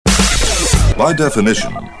By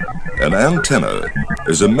definition, an antenna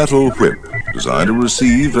is a metal whip designed to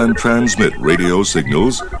receive and transmit radio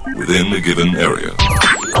signals within a given area.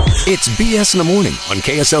 It's BS in the Morning on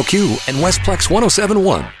KSLQ and Westplex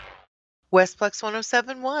 1071. Westplex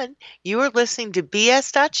 1071. You are listening to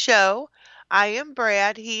BS.show. I am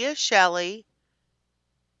Brad. He is Shelley.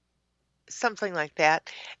 Something like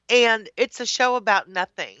that. And it's a show about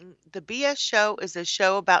nothing. The BS show is a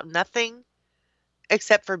show about nothing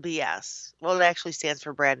except for BS. Well, it actually stands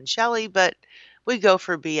for Brad and Shelley, but we go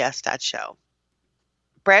for BS.show.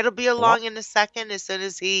 Brad will be along in a second as soon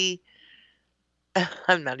as he...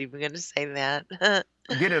 I'm not even going to say that.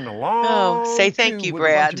 Getting along. Oh, say thank you,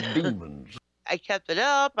 Brad. Demons. I kept it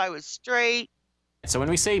up. I was straight. So when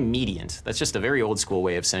we say mediant, that's just a very old school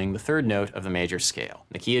way of saying the third note of the major scale.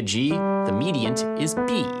 In the key of G, the mediant is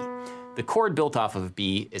B. The chord built off of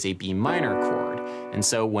B is a B minor chord. And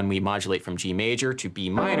so when we modulate from G major to B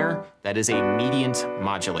minor, that is a mediant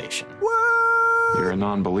modulation. You're a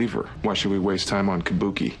non-believer. Why should we waste time on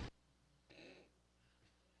kabuki?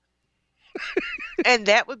 And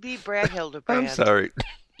that would be Brad Hildebrand. I'm sorry.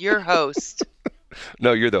 Your host.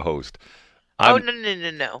 No, you're the host.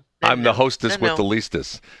 No. I'm the hostess with the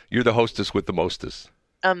leastest. You're the hostess with the mostest.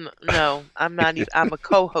 No, I'm not even. I'm a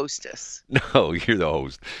co-hostess. No, you're the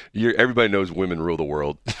host. Everybody knows women rule the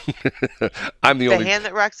world. I'm the only. The hand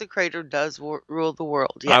that rocks the cradle does rule the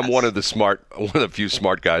world. Yes. I'm one of the few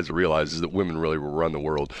smart guys that realizes that women really run the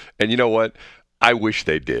world. And you know what? I wish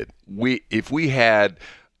they did. If we had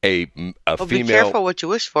a female. Be careful what you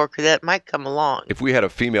wish for, because that might come along. If we had a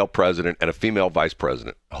female president and a female vice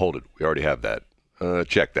president, hold it. We already have that.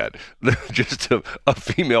 Check that. Just a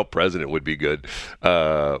female president would be good.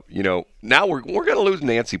 Now we're going to lose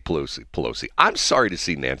Nancy Pelosi. I'm sorry to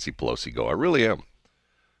see Nancy Pelosi go. I really am.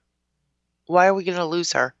 Why are we going to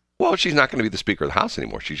lose her? Well, she's not going to be the Speaker of the House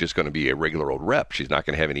anymore. She's just going to be a regular old rep. She's not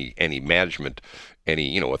going to have any management,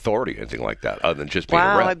 any authority, anything like that, other than just being a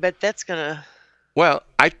rep. Wow, I bet that's going to. Well,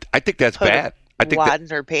 I think that's bad. I think wad in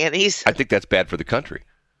her panties. I think that's bad for the country.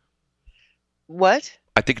 What?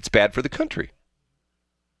 I think it's bad for the country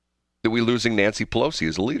that we're losing Nancy Pelosi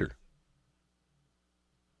as a leader.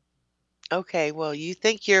 Okay, well, you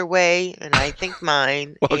think your way, and I think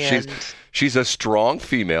mine. Well, and... she's a strong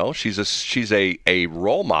female. She's a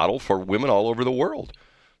role model for women all over the world.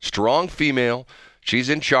 Strong female. She's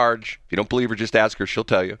in charge. If you don't believe her, just ask her. She'll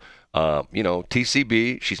tell you.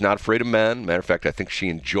 TCB. She's not afraid of men. Matter of fact, I think she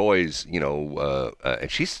enjoys. And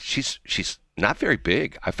she's not very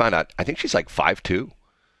big. I found out. I think she's like 5'2".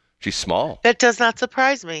 She's small. That does not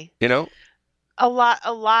surprise me. A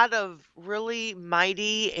lot of really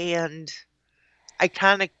mighty and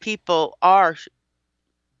iconic people are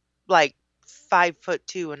like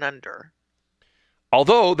 5'2" and under.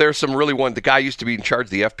 Although there's some really the guy used to be in charge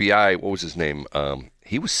of the FBI. What was his name?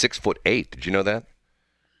 He was 6'8". Did you know that?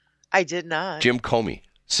 I did not. Jim Comey,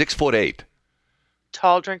 6'8".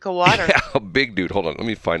 Tall drink of water. Yeah, a big dude. Hold on, let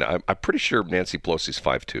me find out. I'm pretty sure Nancy Pelosi's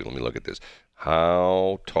 5'2". Let me look at this.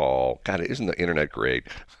 How tall? God, isn't the internet great?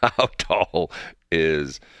 How tall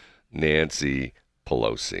is Nancy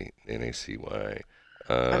Pelosi? N-A-C-Y.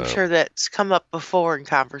 I'm sure that's come up before in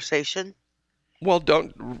conversation. Well,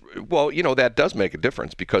 that does make a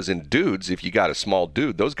difference, because in dudes, if you got a small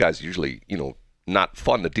dude, those guys usually, not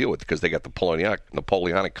fun to deal with because they got the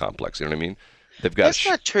Napoleonic complex. You know what I mean? They've got. That's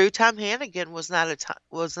not true. Tom Hannigan was not a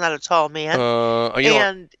tall man,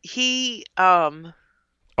 and he.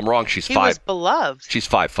 I'm wrong. She's he 5. was beloved. She's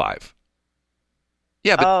 5'5".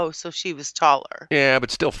 Yeah, but so she was taller. Yeah, but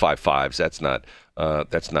still 5'5".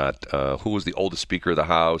 That's not. Who was the oldest Speaker of the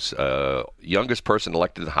House? Youngest person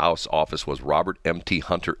elected to the House office was Robert M.T.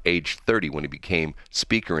 Hunter, age 30, when he became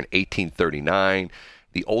Speaker in 1839.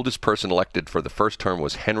 The oldest person elected for the first term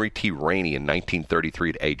was Henry T. Rainey in 1933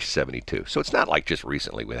 at age 72. So it's not like just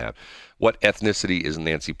recently we have. What ethnicity is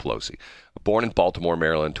Nancy Pelosi? Born in Baltimore,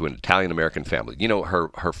 Maryland, to an Italian-American family.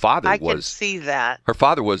 Her father was... I can see that. Her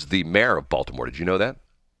father was the mayor of Baltimore. Did you know that?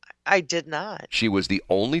 I did not. She was the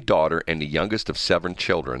only daughter and the youngest of 7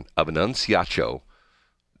 children of Annunziata.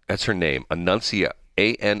 That's her name. Annunciata.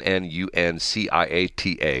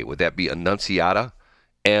 Annunciata. Would that be Annunziata?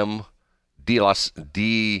 M. D.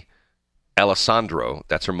 Alessandro,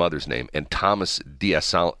 that's her mother's name, and Thomas D.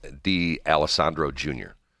 Alessandro Jr.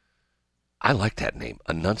 I like that name,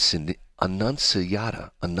 Annunziata.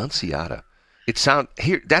 It sound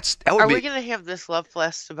here. Are we going to have this love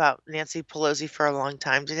fest about Nancy Pelosi for a long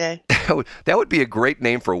time today? That would be a great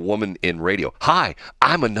name for a woman in radio. Hi,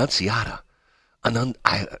 I'm Annunziata. And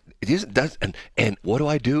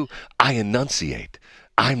what do? I enunciate.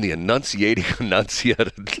 I'm the enunciating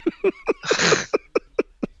enunciator.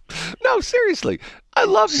 No, No, seriously. I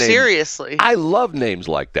love names. Seriously. I love names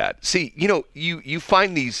like that. See, you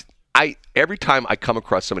find these. Every time I come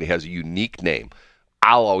across somebody who has a unique name,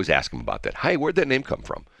 I'll always ask them about that. Hey, where'd that name come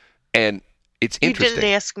from? And it's interesting. You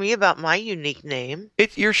didn't ask me about my unique name.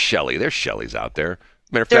 You're Shelley. There's Shelleys out there.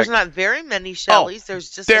 Matter of There's fact, not very many Shelleys. There's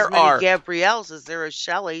just as many Gabrielles as there are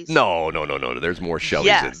Shelleys. No. There's more Shelleys.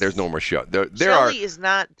 Yes. There's no more Shelley. There Shelley is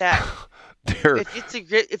not that. There.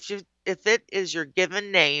 If it is your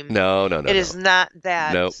given name, No. It is not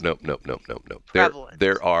that. No. Prevalent.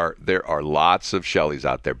 There are lots of Shelleys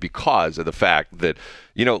out there because of the fact that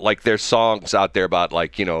like there's songs out there about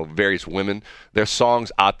various women. There's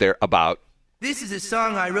songs out there about. This is a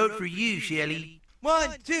song I wrote for you, Shelley.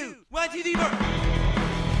 1, 2, 1, 2, 3, 4.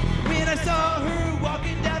 When I saw her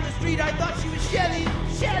walking down the street, I thought she was Shelley.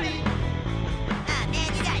 Man, you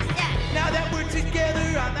guys suck. Now that we're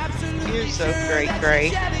together, I'm absolutely You're so sure that's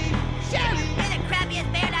great. Shelley. You're the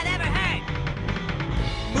crappiest band I've ever heard.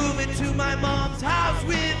 Moving to my mom's house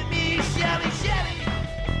with me, Shelley.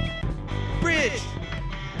 Bridge.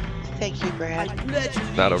 Thank you, I Brad. pledge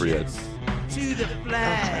allegiance Not over yet. to the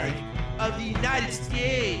flag of the United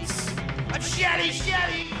States. I'm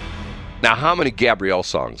Shelley. Now, how many Gabrielle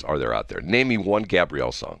songs are there out there? Name me one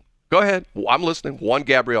Gabrielle song. Go ahead. I'm listening. One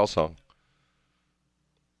Gabrielle song.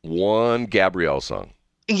 One Gabrielle song.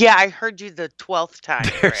 Yeah, I heard you the 12th time,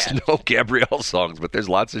 There's Brad. no Gabrielle songs, but there's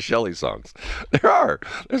lots of Shelley songs. There are.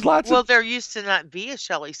 There's lots Well, of. there used to not be a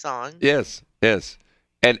Shelley song. Yes.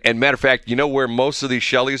 And matter of fact, you know where most of these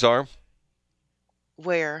Shelleys are?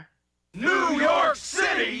 Where? It's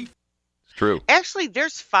true. Actually,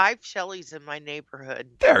 there's 5 Shelleys in my neighborhood.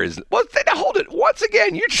 There is. Well, hold it. Once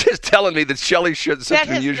again, you're just telling me that Shelley should such That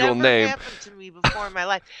an has unusual never name. happened to me before in my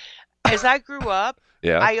life. As I grew up,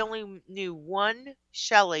 Yeah. I only knew one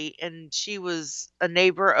Shelley, and she was a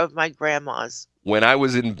neighbor of my grandma's. When I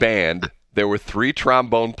was in band, there were 3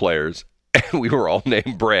 trombone players, and we were all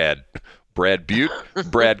named Brad. Brad Butte,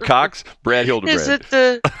 Brad Cox, Brad Hildebrand. Is it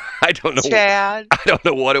the I don't know. Chad? I don't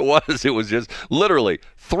know what it was. It was just literally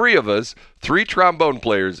 3 of us, 3 trombone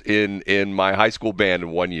players in my high school band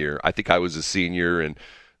in 1 year. I think I was a senior, and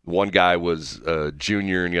one guy was a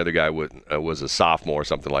junior, and the other guy was a sophomore or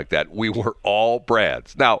something like that. We were all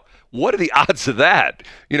Brads. Now, what are the odds of that?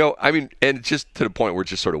 And it's just to the point where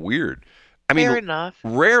it's just sort of weird. Fair enough.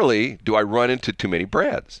 Rarely do I run into too many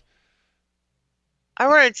Brads. I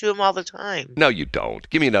run into him all the time. No, you don't.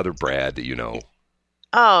 Give me another Brad that you know.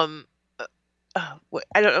 I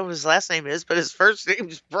don't know what his last name is, but his first name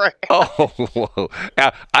is Brad. Oh, whoa.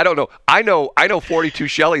 I don't know. I know 42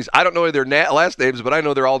 Shelleys. I don't know their last names, but I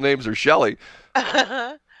know their all names are Shelley.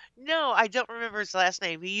 No, I don't remember his last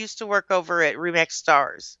name. He used to work over at Remax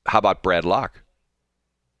Stars. How about Brad Locke?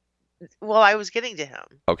 Well, I was getting to him.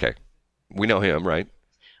 Okay. We know him, right?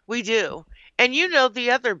 We do. And you know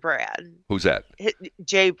the other Brad. Who's that?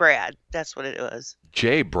 Jay Brad. That's what it was.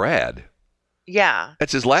 Jay Brad. Yeah.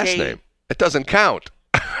 That's his last name. It doesn't count.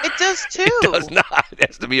 It does too. It does not. It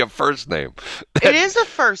has to be a first name. It is a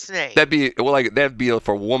first name. That'd be if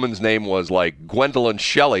a woman's name was like Gwendolyn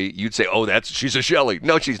Shelley. You'd say, "Oh, she's a Shelley."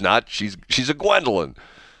 No, she's not. She's a Gwendolyn.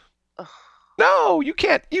 No, you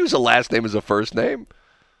can't use a last name as a first name.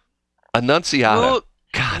 Annunciata.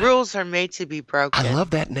 Rules are made to be broken. I love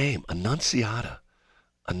that name, Annunciata.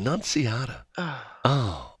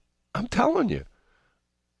 Oh, I'm telling you.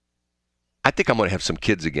 I think I'm going to have some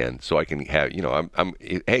kids again, so I can have,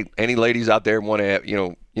 hey, any ladies out there want to have,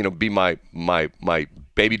 be my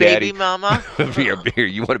baby daddy? Baby mama? Here,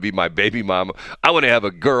 you want to be my baby mama? I want to have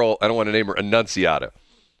a girl. I don't want to name her Annunciata.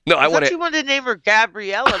 No, I want to. You wanted to name her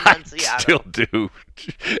Gabriella Annunciata. I still do.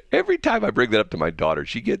 Every time I bring that up to my daughter,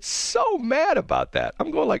 she gets so mad about that. I'm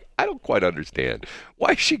going like, I don't quite understand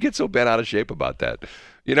why she gets so bent out of shape about that.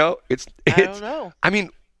 I don't know. I mean,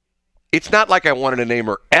 it's not like I wanted to name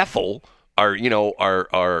her Ethel or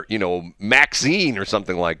Maxine or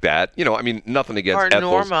something like that. Nothing against or Ethels.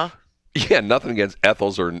 Norma. Yeah, nothing against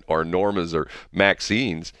Ethels or Normas or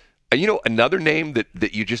Maxines. Another name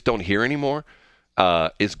that you just don't hear anymore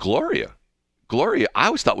is Gloria. Gloria, I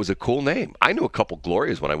always thought was a cool name. I knew a couple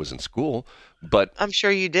Glorias when I was in school, but I'm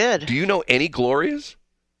sure you did. Do you know any Glorias?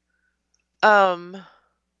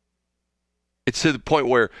 It's to the point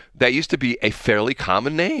where that used to be a fairly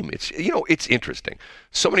common name. It's it's interesting.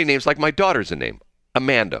 So many names, like my daughter's a name,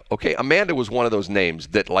 Amanda. Okay, Amanda was one of those names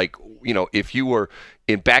that, like, if you were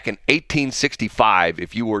back in 1865,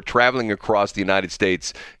 if you were traveling across the United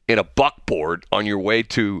States in a buckboard on your way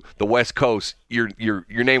to the West Coast, your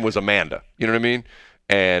name was Amanda. You know what I mean?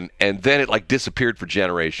 And then it like disappeared for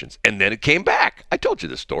generations. And then it came back. I told you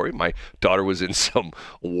this story. My daughter was in some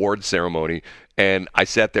award ceremony, and I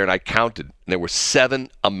sat there and I counted. And there were 7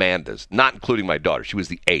 Amandas, not including my daughter. She was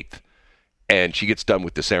the 8th. And she gets done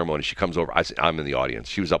with the ceremony. She comes over. I'm in the audience.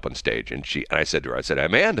 She was up on stage. And I said to her, I said,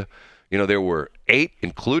 Amanda, there were 8,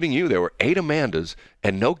 including you, there were 8 Amandas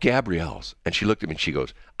and no Gabrielles. And she looked at me and she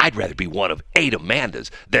goes, I'd rather be one of 8 Amandas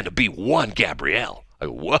than to be one Gabrielle. I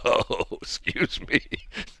go, whoa, excuse me.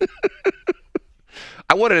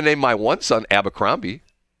 I wanted to name my one son Abercrombie.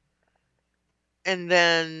 And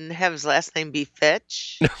then have his last name be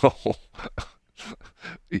Fitch? No.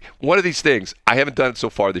 One of these things, I haven't done it so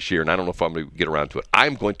far this year, and I don't know if I'm going to get around to it.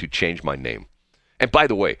 I'm going to change my name. And by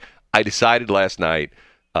the way, I decided last night,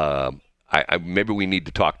 maybe we need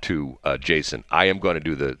to talk to Jason. I am going to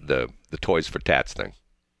do the Toys for Tats thing.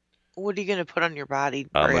 What are you going to put on your body,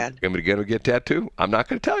 Brad? I'm going to get a tattoo. I'm not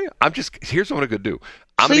going to tell you. Here's what I'm going to do.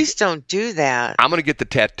 Please don't do that. I'm going to get the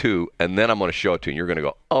tattoo, and then I'm going to show it to you, and you're going to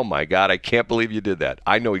go, oh, my God, I can't believe you did that.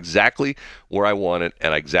 I know exactly where I want it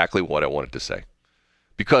and exactly what I want it to say.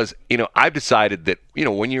 Because, I've decided that,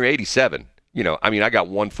 when you're 87, I got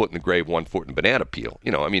 1 foot in the grave, 1 foot in the banana peel.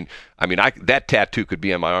 That tattoo could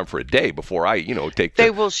be on my arm for a day before I, take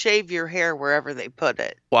They will shave your hair wherever they put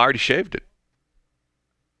it. Well, I already shaved it.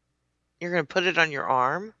 You're going to put it on your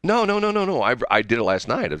arm? No. I did it last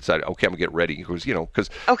night. I decided, okay, I'm going to get ready. Because,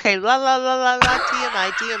 Okay,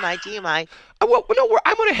 TMI. Well, no,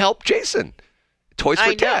 I'm going to help Jason. Toys for I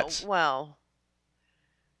know. Tats. Well.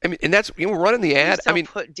 And that's, we're running the ad. Don't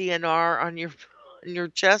put DNR on your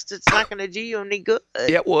chest. It's not going to do you any good.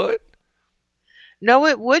 Yeah, it would. No,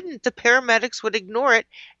 it wouldn't. The paramedics would ignore it,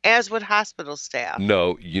 as would hospital staff.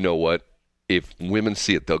 No, you know what? If women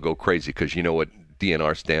see it, they'll go crazy because you know what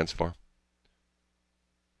DNR stands for?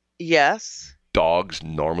 Yes. Dogs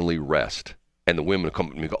normally rest. And the women come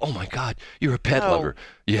up to me and go, oh, my God, you're a pet lover.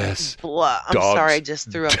 Yes. I'm sorry, I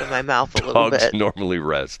just threw up in my mouth a little bit. Dogs normally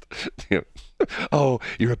rest. Oh,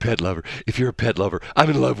 you're a pet lover. If you're a pet lover,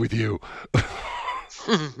 I'm in love with you.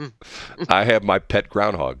 I have my pet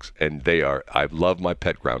groundhogs, and I love my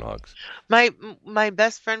pet groundhogs. My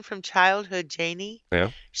best friend from childhood, Janie,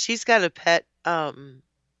 she's got a pet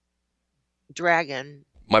dragon.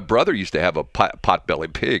 My brother used to have a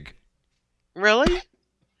pot-bellied pig. Really?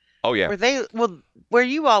 Oh, yeah. Where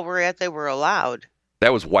you all were at, they were allowed.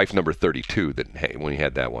 That was wife number 32 when he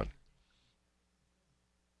had that one.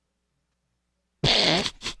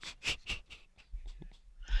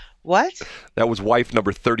 What? That was wife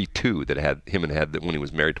number 32 that had when he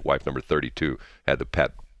was married to wife number 32 had the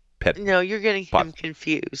pet. No, you're getting him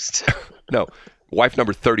confused. No, wife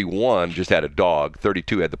number 31 just had a dog.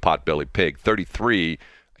 32 had the pot-bellied pig. 33,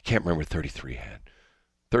 I can't remember what 33 had.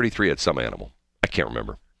 33 had some animal. I can't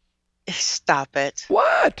remember. Stop it.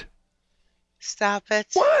 What? Stop it.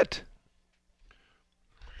 What?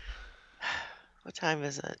 What time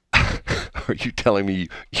is it? Are you telling me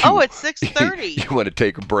it's 6:30. You want to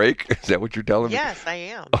take a break? Is that what you're telling me? Yes, I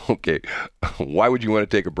am. Okay. Why would you want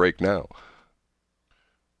to take a break now?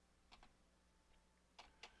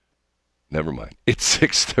 Never mind. It's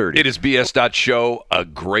 6:30. It is BS.show, a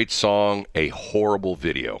great song, a horrible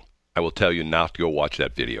video. I will tell you not to go watch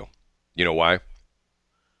that video. You know why?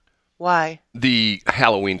 Why? The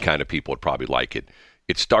Halloween kind of people would probably like it.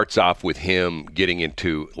 It starts off with him getting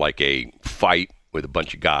into like a fight with a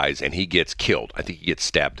bunch of guys, and he gets killed. I think he gets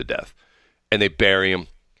stabbed to death. And they bury him,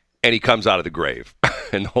 and he comes out of the grave.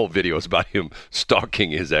 And the whole video is about him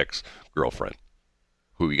stalking his ex-girlfriend,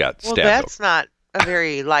 who he got stabbed over. Well, that's not a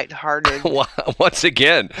very lighthearted. Once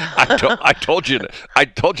again, I told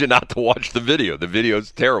you not to watch the video. The video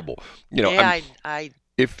is terrible. I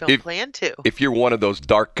don't plan to. If you're one of those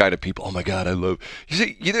dark kind of people, oh my God,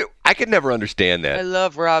 I could never understand that. I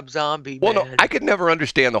love Rob Zombie. Well, man. no, I could never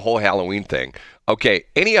understand the whole Halloween thing. Okay,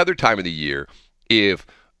 any other time of the year, if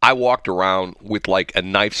I walked around with like a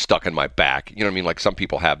knife stuck in my back, you know what I mean? Like some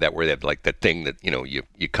people have that where they have like that thing that,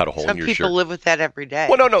 you cut a hole in your shirt. Some people live with that every day.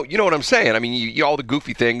 Well, no, you know what I'm saying. I mean, you all the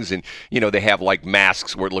goofy things and, they have like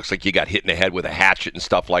masks where it looks like you got hit in the head with a hatchet and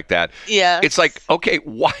stuff like that. Yeah. It's like, okay,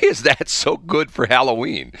 why is that so good for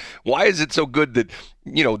Halloween? Why is it so good that,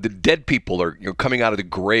 the dead people are coming out of the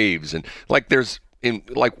graves and like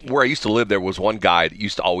where I used to live, there was one guy that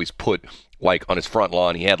used to always put like on his front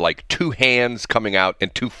lawn, he had like 2 hands coming out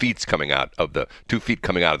and 2 feet coming out of the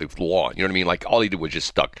lawn. You know what I mean? Like all he did was just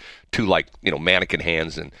stuck 2 like, mannequin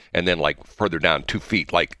hands and then like further down 2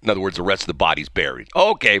 feet. Like in other words, the rest of the body's buried.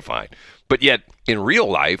 Okay, fine. But yet in real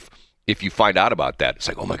life, if you find out about that, it's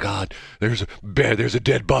like, oh my God, there's a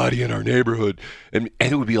dead body in our neighborhood, and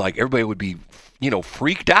it would be like everybody would be,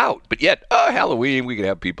 freaked out. But yet, Halloween, we could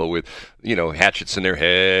have people with, hatchets in their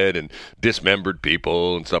head and dismembered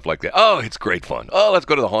people and stuff like that. Oh, it's great fun. Oh, let's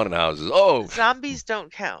go to the haunted houses. Oh, Zombies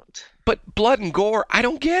don't count. but blood and gore, I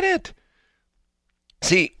don't get it.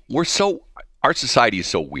 See, our society is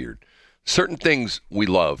so weird. Certain things we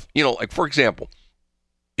love, like for example.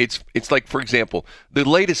 It's like, for example, the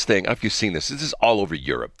latest thing, I don't know if you've seen this is all over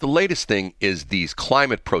Europe. The latest thing is these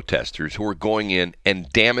climate protesters who are going in and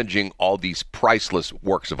damaging all these priceless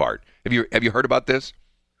works of art. Have you heard about this?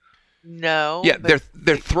 No. Yeah,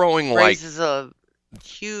 they're throwing raises a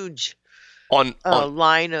huge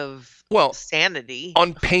line of sanity.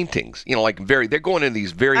 On paintings, they're going in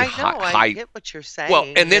these very high. I get what you're saying.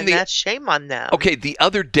 Well, and then that's shame on them. Okay, the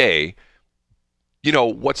other day,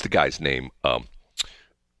 what's the guy's name?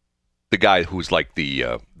 The guy who's like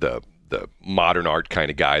the modern art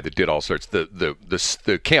kind of guy that did all sorts.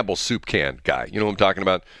 The Campbell soup can guy. You know what I'm talking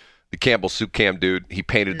about? The Campbell soup can dude. He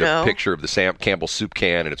painted the picture of the Sam Campbell soup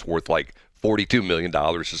can, and it's worth like $42 million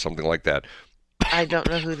or something like that. I don't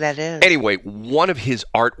know who that is. Anyway, one of his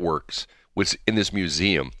artworks was in this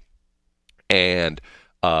museum, and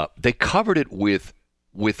they covered it with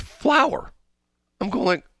flour. I'm going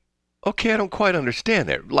like, okay, I don't quite understand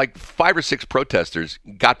that. Like 5 or 6 protesters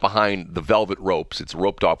got behind the velvet ropes. It's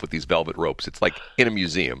roped off with these velvet ropes. It's like in a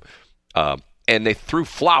museum. And they threw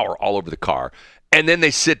flour all over the car. And then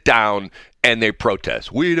they sit down and they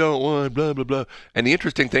protest. We don't want blah, blah, blah. And the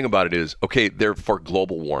interesting thing about it is, okay, they're for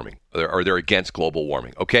global warming. Or they're against global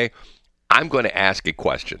warming. Okay? I'm going to ask a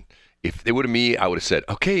question. If it would have me, I would have said,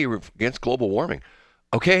 okay, you're against global warming.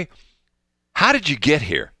 Okay? How did you get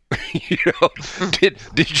here? Did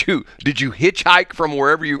you hitchhike from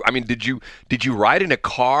wherever you? I mean, did you ride in a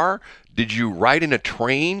car? Did you ride in a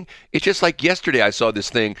train? It's just like yesterday. I saw this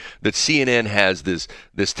thing that CNN has this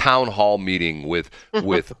town hall meeting with.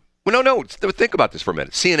 Well, no. Think about this for a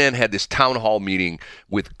minute. CNN had this town hall meeting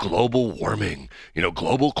with global warming,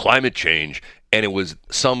 global climate change, and it was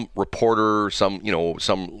some reporter, some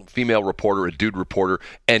female reporter, a dude reporter,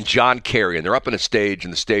 and John Kerry, and they're up on a stage,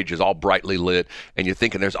 and the stage is all brightly lit, and you're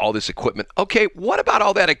thinking there's all this equipment. Okay, what about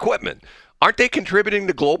all that equipment? Aren't they contributing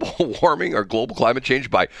to global warming or global climate change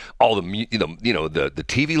by all the the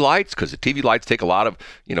TV lights? Because the TV lights take a lot of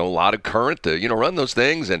current to run those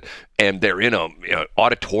things, and they're in a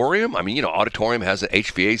auditorium. I mean, auditorium has an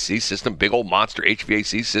HVAC system, big old monster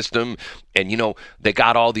HVAC system, and they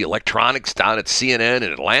got all the electronics down at CNN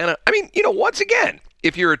in Atlanta. I mean, once again,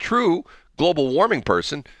 if you're a true global warming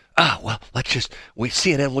person.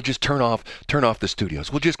 CNN will just turn off the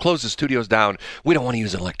studios. We'll just close the studios down. We don't want to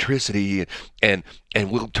use electricity, and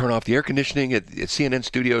we'll turn off the air conditioning at CNN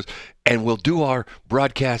studios, and we'll do our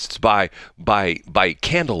broadcasts by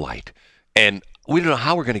candlelight. And we don't know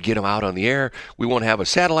how we're going to get them out on the air. We won't have a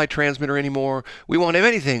satellite transmitter anymore. We won't have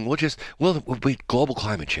anything. We'll be global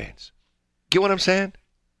climate change. Get what I'm saying?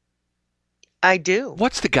 I do.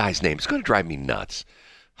 What's the guy's name? It's going to drive me nuts.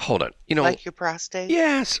 Hold on. Like your prostate?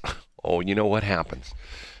 Yes. Oh, you know what happens?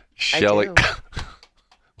 Shelley.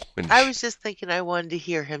 I was just thinking I wanted to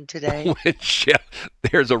hear him today.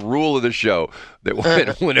 There's a rule of the show that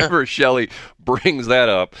whenever Shelley brings that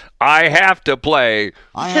up, I have to play.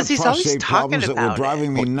 Because he's always talking about that were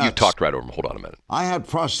driving me nuts. You talked right over him. Hold on a minute. I had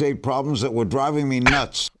prostate problems that were driving me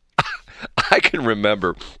nuts. I can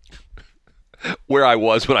remember where I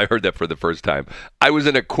was when I heard that for the first time. I was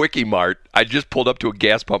in a Quickie Mart. I just pulled up to a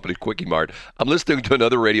gas pump at a Quickie Mart. I'm listening to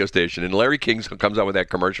another radio station, and Larry King comes on with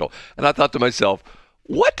that commercial. And I thought to myself,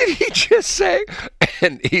 what did he just say?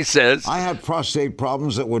 And he says, I had prostate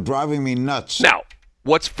problems that were driving me nuts. Now,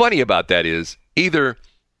 what's funny about that is either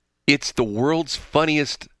it's the world's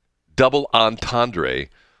funniest double entendre,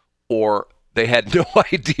 or they had no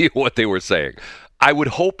idea what they were saying. I would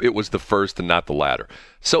hope it was the first and not the latter.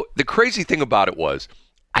 So the crazy thing about it was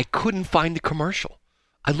I couldn't find the commercial.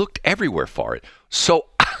 I looked everywhere for it. So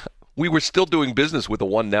we were still doing business with the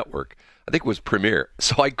one network. I think it was Premiere.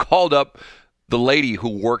 So I called up the lady who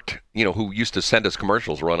worked, who used to send us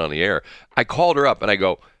commercials run on the air. I called her up and I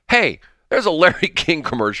go, hey, there's a Larry King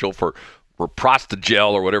commercial for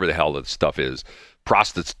Prostagel or whatever the hell that stuff is.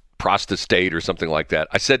 Prostate or something like that.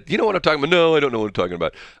 I said, you know what I'm talking about? No, I don't know what I'm talking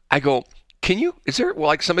about. I go, is there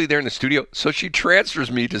like somebody there in the studio? So she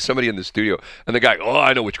transfers me to somebody in the studio, and the guy,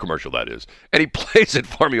 I know which commercial that is. And he plays it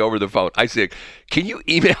for me over the phone. I say, can you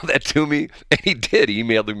email that to me? And he did. He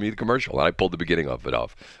emailed me the commercial, and I pulled the beginning of it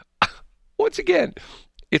off. Once again,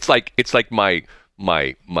 it's like my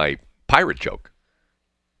pirate joke.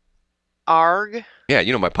 Arg? Yeah,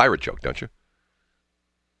 you know my pirate joke, don't you?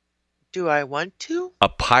 Do I want to? A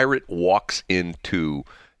pirate walks into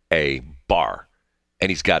a bar, and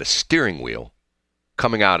he's got a steering wheel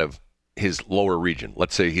coming out of his lower region.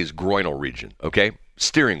 Let's say his groinal region, okay?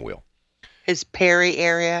 Steering wheel. His Perry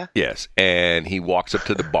area? Yes, and he walks up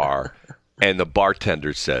to the bar, and the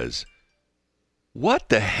bartender says, "What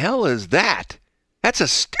the hell is that? That's a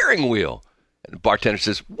steering wheel." And the bartender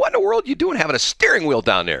says, "What in the world are you doing having a steering wheel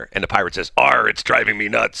down there?" And the pirate says, "Arr, it's driving me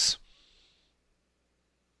nuts."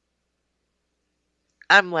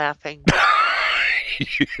 I'm laughing.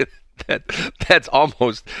 That's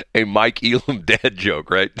almost a Mike Elam dad joke,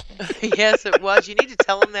 right? Yes, it was. You need to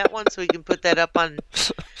tell him that one so he can put that up on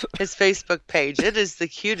his Facebook page. It is the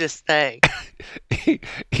cutest thing.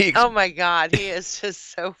 Oh, my God. He is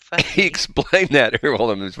just so funny. He explained that. Here, hold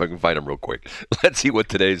on. Let me see if I can find him real quick. Let's see what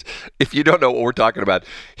today's... If you don't know what we're talking about,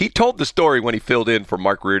 he told the story when he filled in for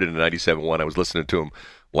Mark Reardon in 97.1. I was listening to him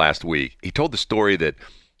last week. He told the story that...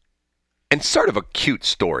 And sort of a cute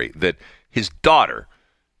story that his daughter...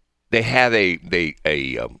 They have a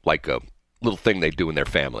little thing they do in their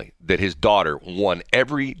family that his daughter won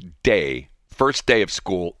every day, first day of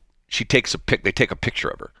school. They take a picture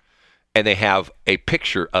of her, and they have a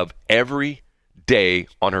picture of every day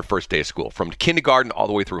on her first day of school, from kindergarten all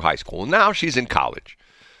the way through high school. And now she's in college,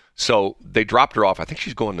 so they dropped her off. I think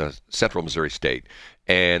she's going to Central Missouri State,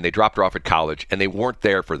 and they dropped her off at college, and they weren't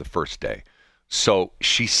there for the first day. So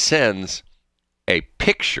she sends a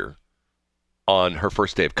picture on her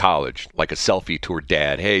first day of college, like a selfie to her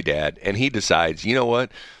dad. "Hey, Dad." And he decides, you know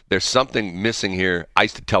what? There's something missing here. I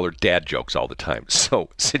used to tell her dad jokes all the time.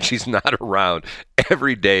 So since she's not around,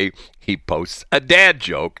 every day he posts a dad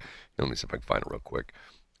joke. Let me see if I can find it real quick.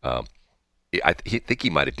 I think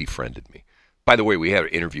he might have defriended me. By the way, we have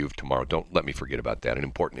an interview tomorrow. Don't let me forget about that. An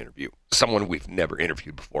important interview. Someone we've never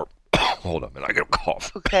interviewed before. Hold on a minute. I got a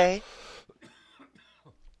cough. Okay.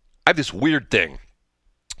 I have this weird thing.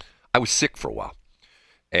 I was sick for a while,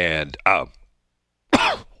 and hold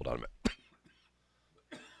on a minute.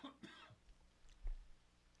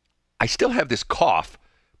 I still have this cough,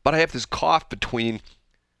 but I have this cough between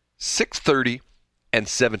 6:30 and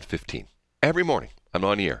 7:15 every morning. I'm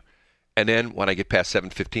on the air, and then when I get past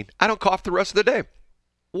 7:15, I don't cough the rest of the day.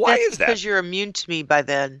 Why is that? Because you're immune to me by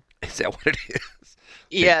then. Is that what it is?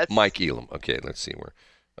 Yes. Okay, Mike Elam. Okay, let's see where.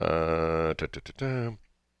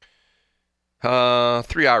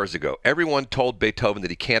 3 hours ago, everyone told Beethoven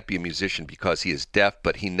that he can't be a musician because he is deaf,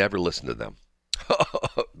 but he never listened to them.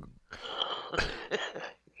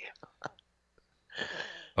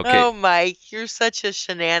 Okay. Oh, Mike, you're such a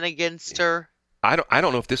shenaniganster. I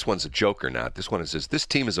don't know if this one's a joke or not. This one says, "This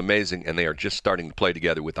team is amazing, and they are just starting to play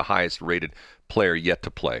together with the highest-rated player yet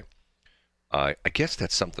to play." I guess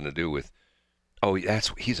that's something to do with... Oh,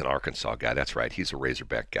 he's an Arkansas guy. That's right. He's a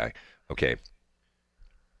Razorback guy. Okay.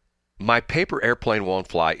 "My paper airplane won't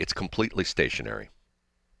fly. It's completely stationary."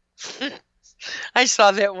 I saw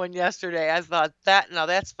that one yesterday. I thought,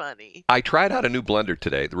 that's funny. "I tried out a new blender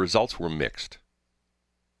today. The results were mixed."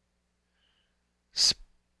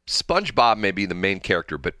 SpongeBob may be the main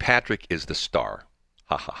character, but Patrick is the star.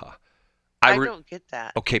 Ha ha ha. I don't get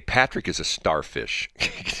that. Okay, Patrick is a starfish.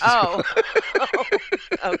 Oh.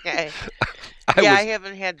 Okay. I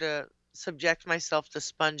haven't had to subject myself to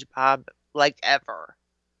SpongeBob like ever.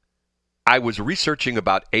 "I was researching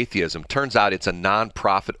about atheism. Turns out it's a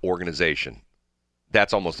non-profit organization."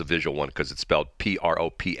 That's almost a visual one because it's spelled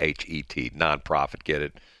Prophet. Non-profit, get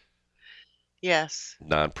it? Yes.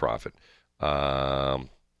 Non-profit. And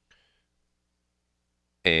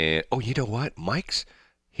you know what? Mike's.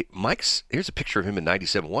 Here's a picture of him in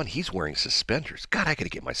 97.1. He's wearing suspenders. God, I got to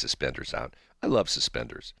get my suspenders out. I love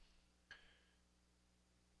suspenders.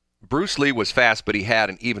 "Bruce Lee was fast, but he had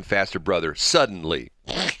an even faster brother. Suddenly."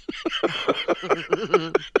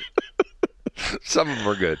 Some of them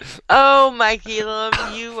are good. Oh, Mike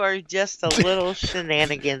Elam, you are just a little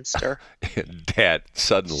shenaniganster. Dad,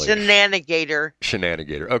 suddenly. Shenanigator.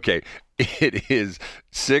 Okay, it is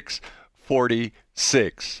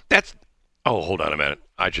 6:46. Hold on a minute.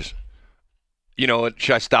 You know what?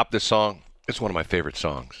 Should I stop this song? It's one of my favorite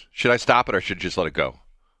songs. Should I stop it or should I just let it go?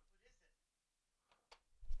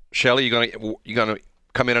 Shelly, you gonna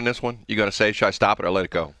come in on this one? You gonna say, should I stop it or let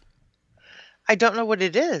it go? I don't know what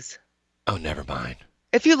it is. Oh, never mind.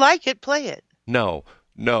 If you like it, play it. No.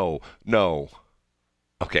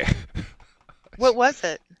 Okay. What was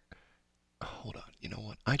it? Hold on. You know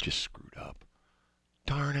what? I just screwed up.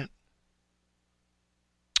 Darn it.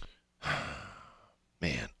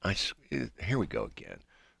 Man, here we go again.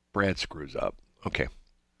 Brad screws up. Okay.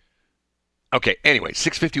 Anyway,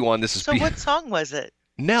 6:51. This is... So what song was it?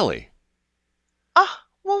 Nelly. Oh,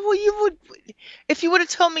 Well, you would. If you would have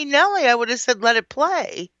told me Nelly, I would have said let it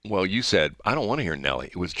play. Well, you said, I don't want to hear Nelly.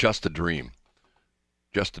 It was Just a Dream.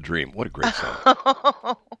 Just a Dream. What a great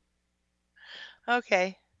song.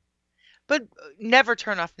 Okay. But never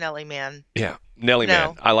turn off Nelly, man. Yeah, Nelly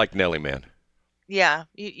No. Man. I like Nelly Man. Yeah,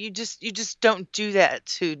 you just don't do that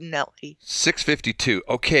to Nelly. 6:52.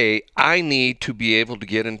 Okay, I need to be able to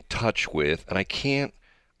get in touch with, and I can't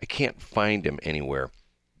find him anywhere.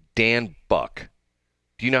 Dan Buck.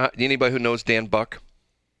 Do you know anybody who knows Dan Buck?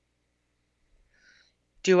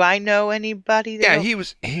 Do I know anybody? Yeah, he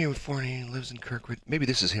was here with 40. Lives in Kirkwood. Maybe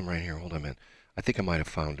this is him right here. Hold on a minute. I think I might have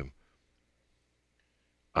found him.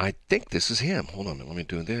 I think this is him. Hold on a minute. Let me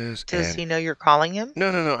do this. Does he know you're calling him? No.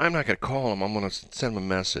 I'm not going to call him. I'm going to send him a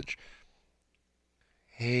message.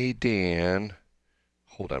 Hey, Dan.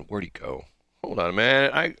 Hold on. Where'd he go? Hold on a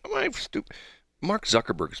minute. I'm stupid. Mark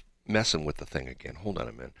Zuckerberg's messing with the thing again. Hold on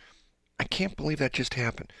a minute. I can't believe that just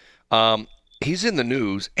happened. He's in the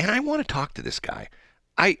news, and I want to talk to this guy.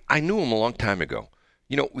 I knew him a long time ago.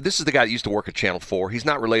 You know, this is the guy that used to work at Channel 4. He's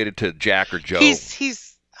not related to Jack or Joe.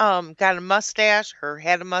 He's got a mustache or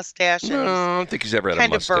had a mustache. And No, I don't think he's ever had a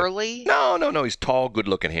kind mustache. of burly. No. He's tall,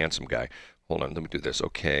 good-looking, handsome guy. Hold on. Let me do this.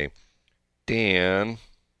 Okay. Dan,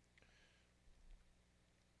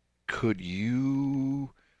 could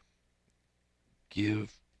you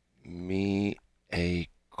give me a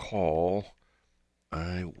call?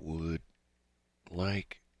 I would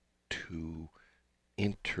like to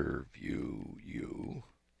interview you.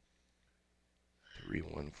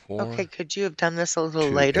 314. Okay, could you have done this a little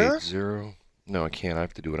later? 280. No, I can't. I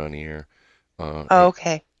have to do it on the air.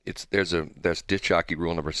 Okay. That's Disc Jockey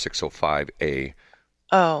rule number 605A.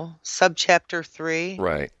 Oh, subchapter 3.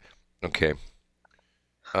 Right. Okay.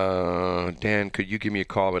 Dan, could you give me a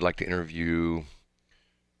call? I'd like to interview.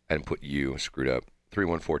 I didn't put you. Screwed up.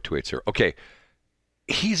 314-280. Okay.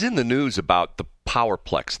 He's in the news about the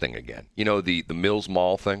Powerplex thing again. You know, the Mills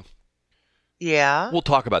Mall thing? Yeah. We'll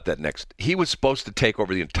talk about that next. He was supposed to take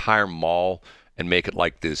over the entire mall and make it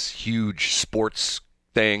like this huge sports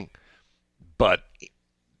thing, but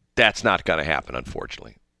that's not going to happen,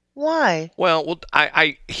 unfortunately. Why? Well,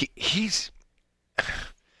 he's.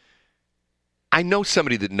 I know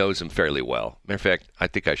somebody that knows him fairly well. Matter of fact, I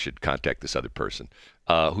think I should contact this other person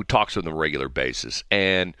who talks with him on a regular basis.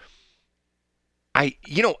 And I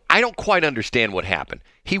don't quite understand what happened.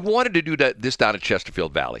 He wanted to do this down at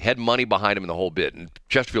Chesterfield Valley, had money behind him in the whole bit. And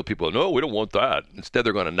Chesterfield people, no, we don't want that. Instead,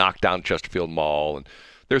 they're going to knock down Chesterfield Mall. And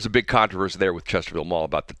there's a big controversy there with Chesterfield Mall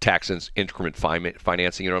about the tax increment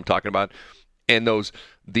financing. You know what I'm talking about? And the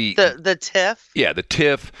TIF? Yeah, the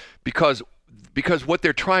TIF, because what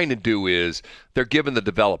they're trying to do is they're giving the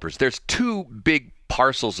developers, there's two big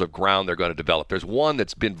parcels of ground they're going to develop. There's one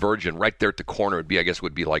that's been virgin right there at the corner. Would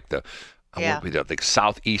be like the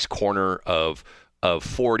southeast corner of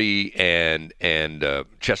 40 and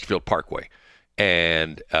Chesterfield Parkway,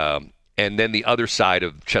 and then the other side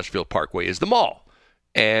of Chesterfield Parkway is the mall.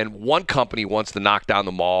 And one company wants to knock down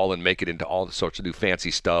the mall and make it into all the sorts of new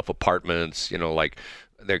fancy stuff, apartments, like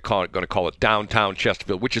they're going to call it downtown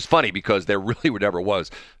Chesterfield, which is funny because there really never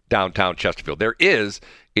was downtown Chesterfield.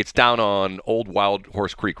 It's down on Old Wild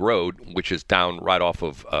Horse Creek Road, which is down right off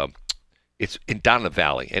of, down in the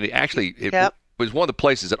valley. And it was one of the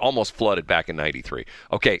places that almost flooded back in 93.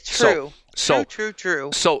 Okay. True.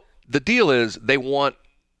 True. So the deal is they want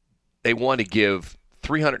to give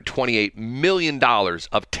 $328 million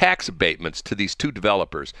of tax abatements to these two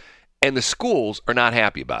developers. And the schools are not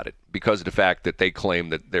happy about it because of the fact that they claim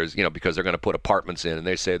that there's, because they're going to put apartments in, and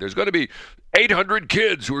they say there's going to be 800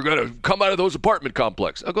 kids who are going to come out of those apartment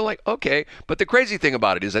complexes. I'll go like, okay. But the crazy thing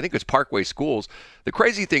about it is, I think it's Parkway schools. The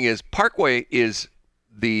crazy thing is Parkway is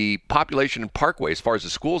the population in Parkway, as far as the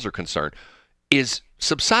schools are concerned, is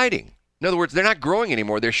subsiding. In other words, they're not growing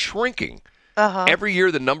anymore. They're shrinking. Uh-huh. Every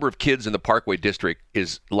year, the number of kids in the Parkway district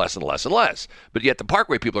is less and less and less. But yet the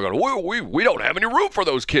Parkway people are going, we don't have any room for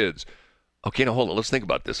those kids. Okay, now hold on. Let's think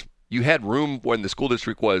about this. You had room when the school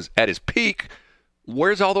district was at its peak.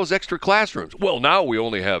 Where's all those extra classrooms? Well, now we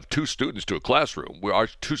only have 2 students to a classroom. Our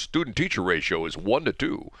student-teacher ratio is 1 to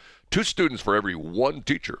 2. 2 students for every 1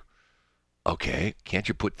 teacher. Okay, can't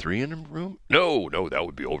you put 3 in a room? No, that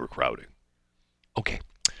would be overcrowding. Okay,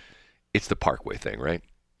 it's the Parkway thing, right?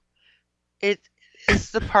 It's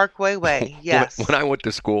the Parkway way. Yes. When I went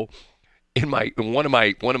to school, in one of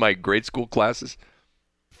my grade school classes,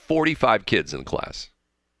 45 kids in the class.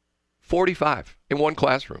 45 in one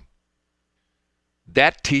classroom.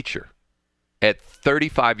 That teacher, at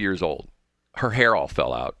 35 years old, her hair all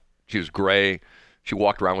fell out. She was gray. She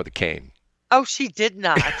walked around with a cane. Oh, she did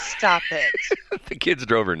not. Stop it. The kids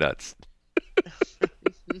drove her nuts.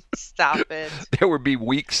 Stop it. There would be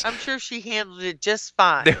weeks. I'm sure she handled it just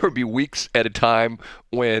fine. There would be weeks at a time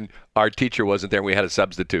when our teacher wasn't there and we had a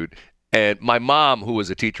substitute. And my mom, who was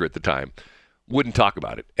a teacher at the time, wouldn't talk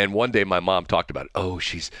about it. And one day my mom talked about it. Oh,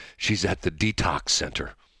 she's at the detox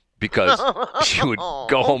center because she would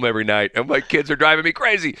go home every night and my kids are driving me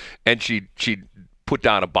crazy. And she'd put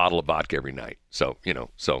down a bottle of vodka every night. So,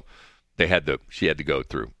 she had to go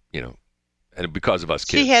through, and because of us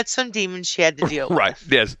kids. She had some demons she had to deal with. Right.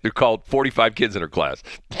 Yes. They're called 45 kids in her class.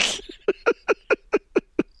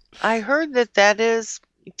 I heard that is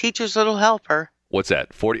teacher's little helper. What's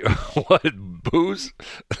that? 40? What? Booze?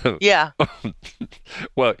 Yeah.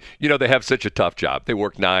 Well, they have such a tough job. They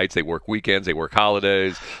work nights, they work weekends, they work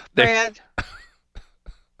holidays. Brad,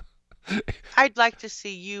 I'd like to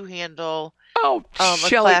see you handle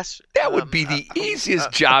Shelley, a class. that would be the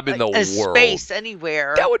easiest job in the world. Space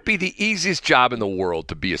anywhere. That would be the easiest job in the world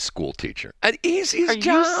to be a school teacher. An easiest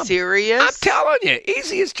job. Are you serious? I'm telling you,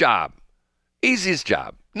 easiest job. Easiest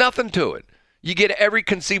job. Nothing to it. You get every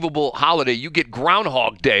conceivable holiday. You get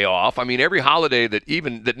Groundhog Day off. I mean, every holiday that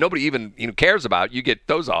nobody even cares about, you get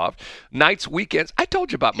those off. Nights, weekends. I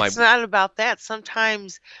told you about my. It's not about that.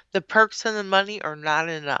 Sometimes the perks and the money are not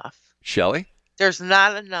enough. Shelley? There's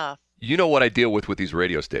not enough. You know what I deal with these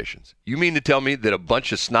radio stations. You mean to tell me that a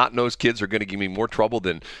bunch of snot-nosed kids are going to give me more trouble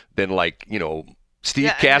than like,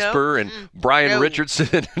 Steve Casper and Brian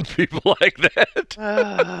Richardson and people like that?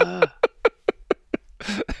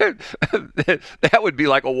 That would be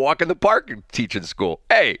like a walk in the park teaching school.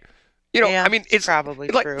 Hey, I mean, it's probably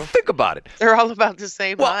like, true. Think about it. They're all about the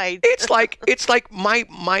same height. It's like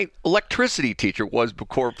my electricity teacher was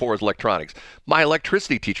before his electronics. My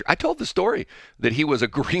electricity teacher, I told the story that he was a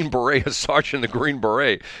Green Beret, a sergeant in the Green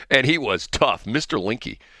Beret, and he was tough, Mr.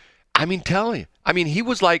 Linky. I mean, telling you. I mean, he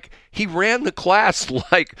ran the class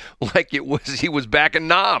like he was back in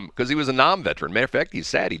Nam because he was a Nam veteran. Matter of fact, he's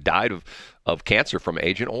sad. He died of cancer from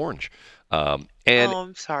Agent Orange. I'm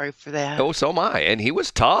sorry for that. Oh, so am I. And he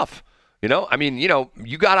was tough. I mean,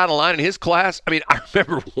 you got out of line in his class. I mean, I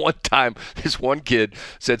remember one time this one kid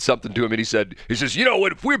said something to him, and he says,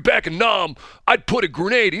 what, if we're back in Nam, I'd put a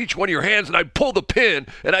grenade in each one of your hands, and I'd pull the pin,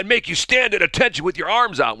 and I'd make you stand at attention with your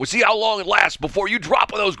arms out. We'll see how long it lasts before you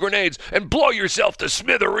drop those grenades and blow yourself to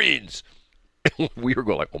smithereens. We were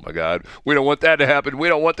going like, oh, my God, we don't want that to happen. We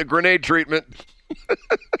don't want the grenade treatment.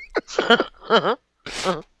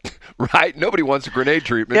 Right? Nobody wants a grenade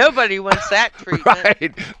treatment. Nobody wants that treatment.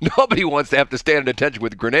 Right? Nobody wants to have to stand at attention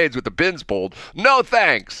with grenades with the pins pulled. No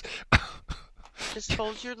thanks. Just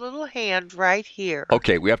hold your little hand right here.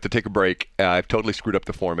 Okay, we have to take a break. I've totally screwed up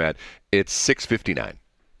the format. It's 6:59.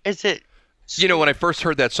 Is it? When I first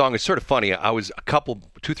heard that song, it's sort of funny. I was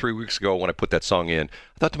 2-3 weeks ago when I put that song in,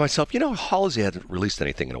 I thought to myself, Halsey hasn't released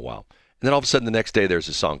anything in a while. And then all of a sudden the next day there's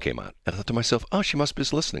a song came out. And I thought to myself, oh, she must be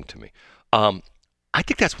listening to me. I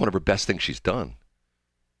think that's one of her best things she's done.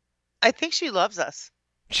 I think she loves us.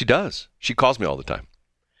 She does. She calls me all the time.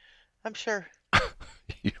 I'm sure.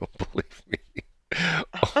 You don't believe me.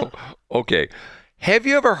 Oh, okay. Have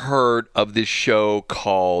you ever heard of this show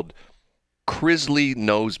called Crisley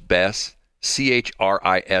Knows Best? Crisley.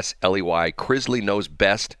 Crisley Knows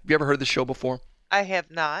Best. Have you ever heard this show before? I have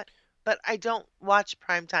not, but I don't watch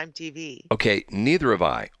primetime TV. Okay, neither have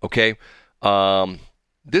I. Okay.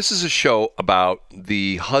 This is a show about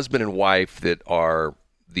the husband and wife that are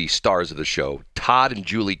the stars of the show, Todd and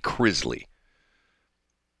Julie Crisley.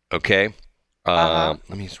 Okay? Let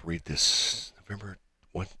me just read this. November,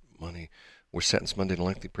 what money? Were sentenced Monday to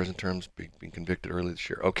lengthy prison terms, being convicted early this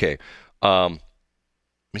year. Okay. Let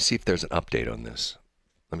me see if there's an update on this.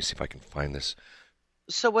 Let me see if I can find this.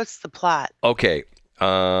 So what's the plot? Okay.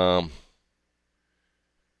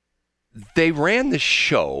 They ran this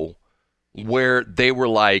show where they were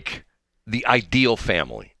like the ideal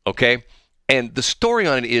family, okay? And the story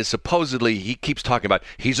on it is supposedly he keeps talking about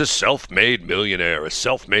he's a self-made millionaire.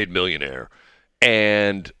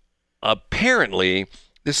 And apparently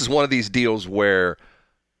this is one of these deals where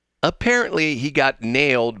apparently he got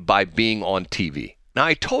nailed by being on TV. Now,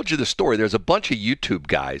 I told you the story. There's a bunch of YouTube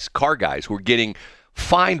guys, car guys, who are getting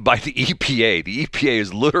fined by the EPA. The EPA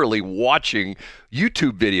is literally watching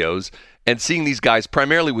YouTube videos and seeing these guys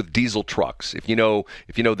primarily with diesel trucks. If you know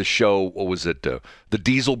the show, what was it? The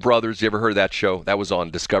Diesel Brothers. You ever heard of that show? That was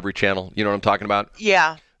on Discovery Channel. You know what I'm talking about?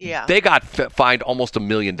 Yeah. They got fined almost $1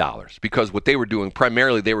 million because what they were doing,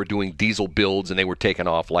 primarily they were doing diesel builds and they were taking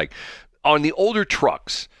off like on the older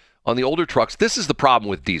trucks. On the older trucks, this is the problem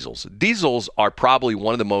with diesels. Diesels are probably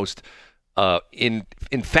one of the most in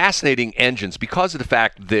fascinating engines because of the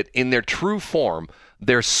fact that in their true form,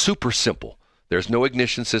 they're super simple. There's no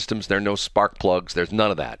ignition systems. There are no spark plugs. There's none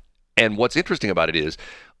of that. And what's interesting about it is,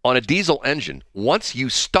 on a diesel engine, once you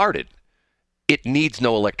start it, it needs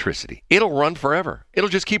no electricity. It'll run forever. It'll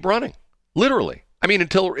just keep running, literally. I mean,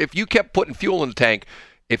 if you kept putting fuel in the tank,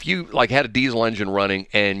 if you had a diesel engine running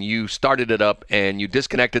and you started it up and you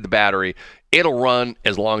disconnected the battery, it'll run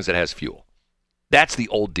as long as it has fuel. That's the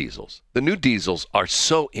old diesels. The new diesels are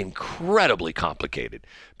so incredibly complicated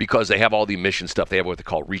because they have all the emission stuff. They have what they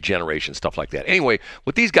call regeneration, stuff like that. Anyway,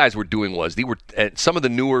 what these guys were doing was some of the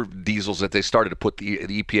newer diesels that they started to put the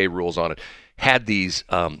EPA rules on it had these,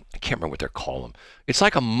 I can't remember what they're calling them. It's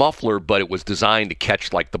like a muffler, but it was designed to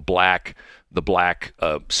catch like the black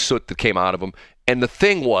soot that came out of them. And the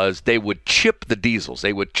thing was, they would chip the diesels.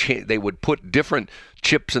 They would put different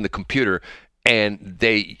chips in the computer. And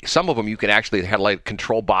some of them you could actually have like a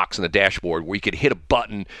control box in the dashboard where you could hit a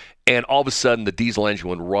button, and all of a sudden the diesel engine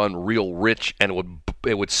would run real rich, and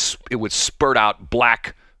it would spurt out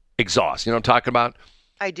black exhaust. You know what I'm talking about?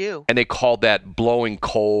 I do. And they called that blowing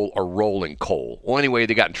coal or rolling coal. Well, anyway,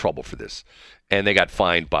 they got in trouble for this, and they got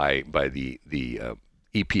fined by the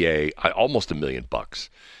EPA almost $1 million.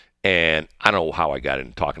 And I don't know how I got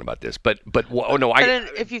into talking about this, but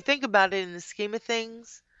if you think about it in the scheme of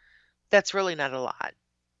things, that's really not a lot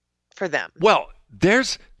for them. Well,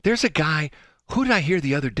 there's a guy. Who did I hear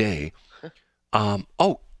the other day?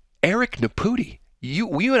 Eric Naputi.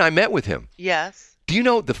 You and I met with him. Yes. Do you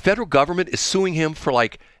know the federal government is suing him for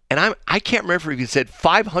and I can't remember if he said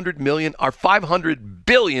 $500 million or $500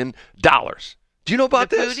 billion. Do you know about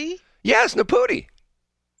Naputi? this? Yes, Naputi.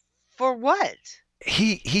 For what?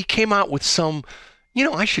 He came out with some.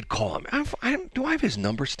 I should call him. Do I have his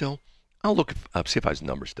number still? I'll look up, see if I have his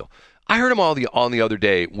number still. I heard him on the other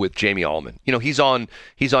day with Jamie Allman. He's on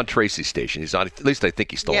Tracy's station. He's on, at least I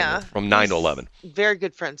think he's still on from 9 to 11. Very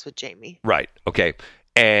good friends with Jamie. Right. Okay.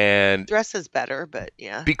 And dresses better, but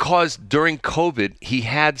yeah. Because during COVID, he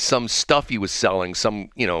had some stuff he was selling, some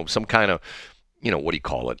kind of, what do you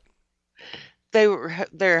call it? They were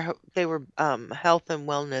health and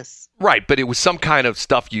wellness. Right, but it was some kind of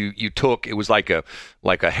stuff you took. It was like a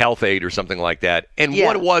health aid or something like that. And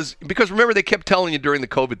what it was, because remember they kept telling you during the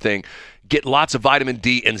COVID thing, get lots of vitamin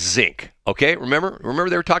D and zinc. Okay, remember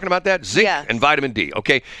they were talking about that? Zinc and vitamin D.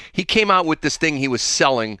 Okay, he came out with this thing he was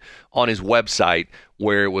selling on his website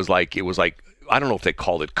where it was like I don't know if they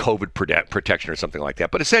called it COVID protection or something like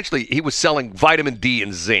that, but essentially he was selling vitamin D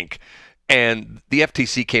and zinc. And the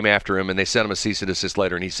FTC came after him, and they sent him a cease and desist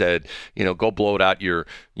letter, and he said, go blow it out your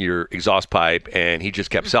exhaust pipe, and he just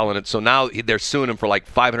kept selling it. So now they're suing him for like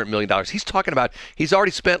 $500 million. He's talking about he's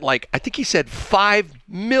already spent I think he said $5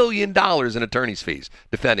 million in attorney's fees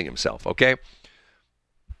defending himself, okay?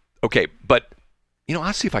 Okay, but,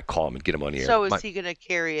 I'll see if I call him and get him on the air. So is he going to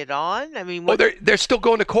carry it on? I mean, they're still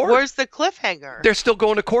going to court. Where's the cliffhanger? They're still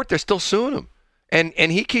going to court. They're still suing him.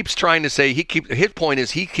 And he keeps trying to say, his point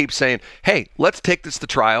is he keeps saying, hey, let's take this to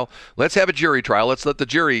trial. Let's have a jury trial. Let's let the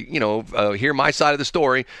jury, hear my side of the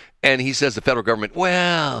story. And he says the federal government,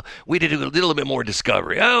 well, we did a little bit more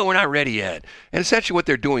discovery. Oh, we're not ready yet. And essentially what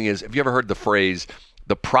they're doing is, have you ever heard the phrase,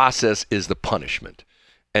 the process is the punishment?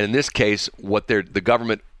 And in this case, the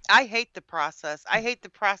government. I hate the process. I hate the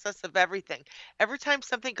process of everything. Every time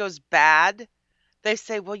something goes bad, they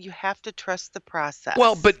say, well, you have to trust the process.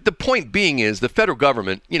 Well, but the point being is the federal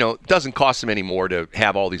government, doesn't cost them any more to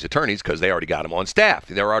have all these attorneys because they already got them on staff.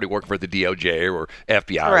 They're already working for the DOJ or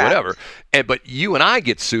FBI or whatever. But you and I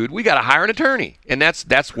get sued, we got to hire an attorney. And that's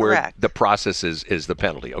where the process is the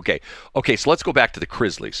penalty. Okay, so let's go back to the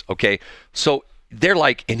Chrisleys. Okay, so they're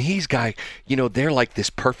and they're like this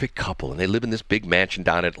perfect couple, and they live in this big mansion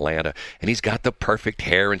down in Atlanta, and he's got the perfect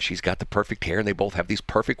hair, and she's got the perfect hair, and they both have these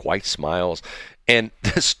perfect white smiles. And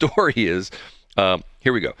the story is,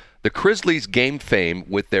 here we go. The Chrisleys gained fame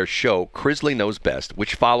with their show, Chrisley Knows Best,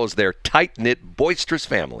 which follows their tight-knit, boisterous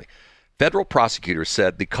family. Federal prosecutors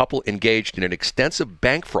said the couple engaged in an extensive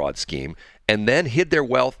bank fraud scheme and then hid their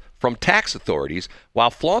wealth from tax authorities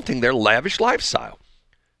while flaunting their lavish lifestyle.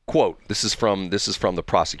 Quote, this is from the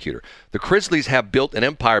prosecutor. The Chrisleys have built an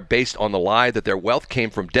empire based on the lie that their wealth came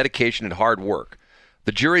from dedication and hard work.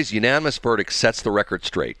 The jury's unanimous verdict sets the record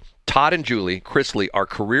straight. Todd and Julie Chrisley are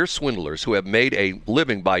career swindlers who have made a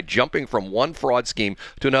living by jumping from one fraud scheme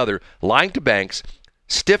to another, lying to banks,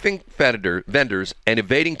 stiffing vendors, and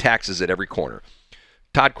evading taxes at every corner.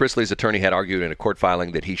 Todd Chrisley's attorney had argued in a court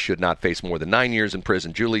filing that he should not face more than 9 years in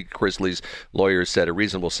prison. Julie Chrisley's lawyers said a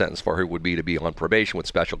reasonable sentence for her would be to be on probation with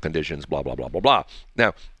special conditions, blah, blah, blah, blah, blah.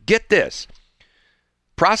 Now, get this.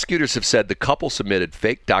 Prosecutors have said the couple submitted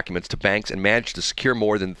fake documents to banks and managed to secure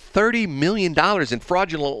more than $30 million in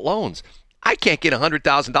fraudulent loans. I can't get $100,000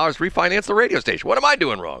 to refinance the radio station. What am I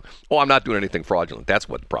doing wrong? Oh, I'm not doing anything fraudulent. That's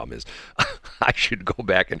what the problem is. I should go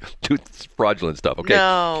back and do this fraudulent stuff. Okay.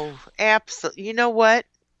 No, absolutely. You know what?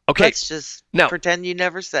 Okay. Let's just pretend you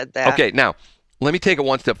never said that. Okay. Now, let me take it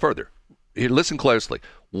one step further. Here, listen closely.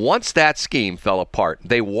 Once that scheme fell apart,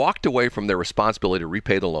 they walked away from their responsibility to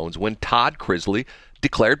repay the loans when Todd Crisley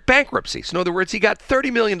declared bankruptcy. So in other words, he got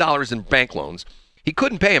 $30 million in bank loans. He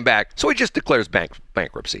couldn't pay him back, so he just declares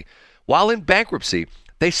bankruptcy. While in bankruptcy,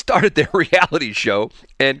 they started their reality show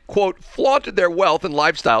and, quote, flaunted their wealth and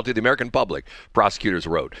lifestyle to the American public, prosecutors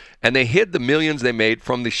wrote. And they hid the millions they made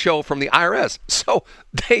from the show from the IRS. So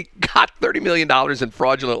they got $30 million in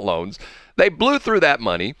fraudulent loans. They blew through that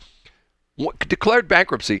money, declared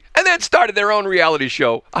bankruptcy, and then started their own reality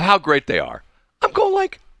show of how great they are. I'm going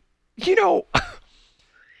like,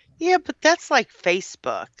 Yeah, but that's like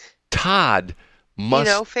Facebook. Todd must...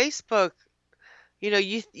 Facebook,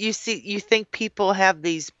 you think people have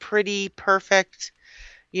these pretty, perfect,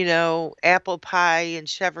 apple pie and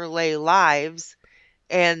Chevrolet lives,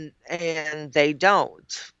 and they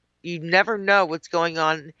don't. You never know what's going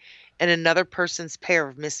on in another person's pair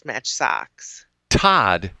of mismatched socks.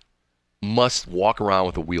 Todd must walk around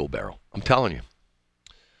with a wheelbarrow. I'm telling you.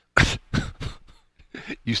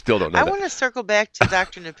 You still don't know I that. want to circle back to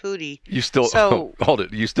Dr. Naputi. You still hold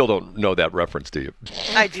it. You still don't know that reference, do you?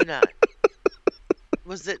 I do not.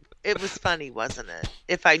 It was funny, wasn't it?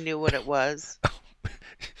 If I knew what it was.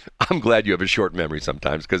 I'm glad you have a short memory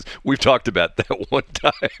sometimes, because we've talked about that one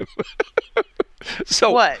time.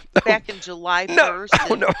 So what? Back in July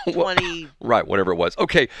 1st, 20... Right, whatever it was.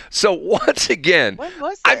 Okay, so once again, when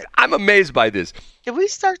was it? I'm amazed by this. Did we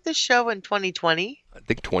start this show in 2020? I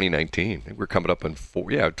think 2019. I think we're coming up on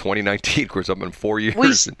 2019. Of course, up in 4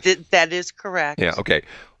 years. That is correct. Yeah. Okay.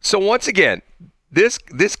 So once again, this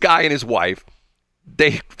guy and his wife,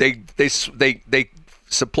 they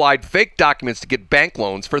supplied fake documents to get bank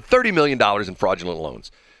loans for $30 million in fraudulent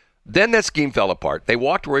loans. Then that scheme fell apart. They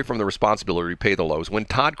walked away from the responsibility to pay the loans when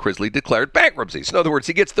Todd Crisley declared bankruptcy. So in other words,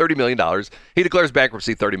 he gets $30 million. He declares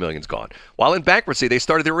bankruptcy, $30 million's gone. While in bankruptcy, they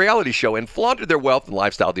started their reality show and flaunted their wealth and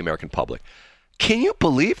lifestyle to the American public. Can you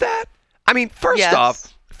believe that? I mean, first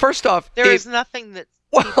off, there is nothing that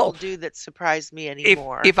people do that surprised me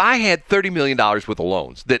anymore. If I had $30 million worth of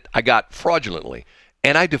loans that I got fraudulently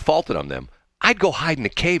and I defaulted on them, I'd go hide in a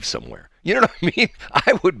cave somewhere. You know what I mean?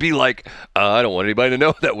 I would be like, I don't want anybody to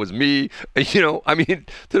know that was me. To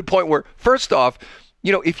the point where, first off,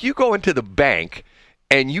 if you go into the bank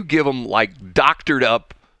and you give them like doctored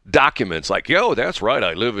up documents like, yo, that's right,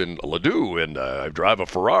 I live in Ladue and I drive a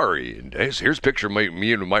Ferrari, and here's a picture of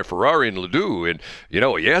me and my Ferrari in Ladue, and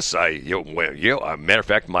yes, matter of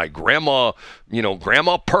fact, my grandma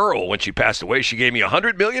Pearl, when she passed away, she gave me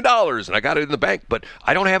 $100 million and I got it in the bank, but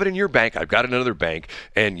I don't have it in your bank, I've got it in another bank,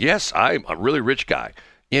 and yes, I'm a really rich guy.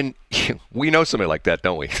 And we know somebody like that,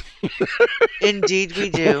 don't we? Indeed we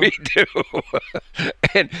do. We do.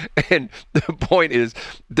 And the point is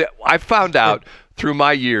that I found out through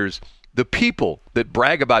my years, the people that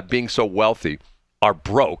brag about being so wealthy are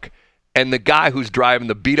broke. And the guy who's driving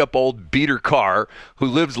the beat-up old beater car, who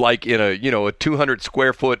lives like in a 200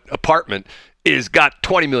 square foot apartment, is got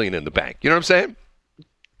 $20 million in the bank. You know what I'm saying?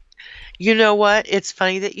 You know what? It's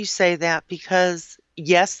funny that you say that, because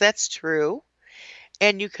yes, that's true.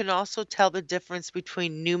 And you can also tell the difference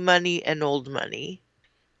between new money and old money.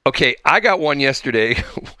 Okay, I got one yesterday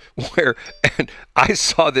and I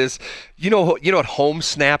saw this. You know what Home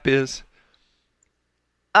Snap is?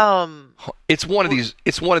 It's one of these.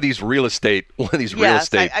 It's one of these real estate.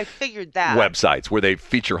 I figured that websites where they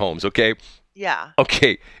feature homes. Okay. Yeah.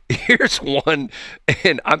 Okay. Here's one,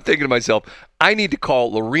 and I'm thinking to myself, I need to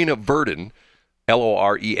call Lorena Verdin,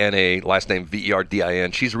 Lorena, last name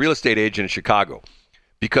Verdin. She's a real estate agent in Chicago,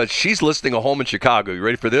 because she's listing a home in Chicago. You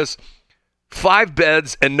ready for this? 5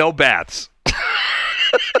 beds and no baths.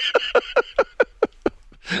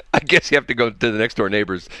 I guess you have to go to the next door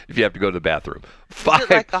neighbors if you have to go to the bathroom. Is it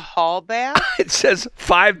like a hall bath? It says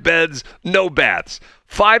 5 beds, no baths.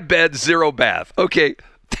 5 beds, 0 bath. Okay.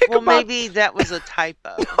 Maybe that was a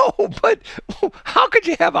typo. No, but how could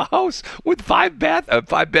you have a house with 5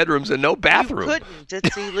 bedrooms and no bathroom? You couldn't.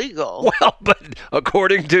 It's illegal. Well, but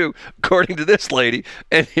according to this lady,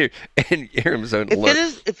 and here I'm saying,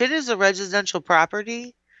 if it is a residential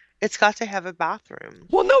property, it's got to have a bathroom.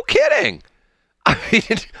 Well, no kidding. I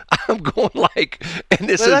mean, I'm going like, and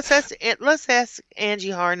this let's ask Angie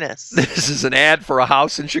Harness. This is an ad for a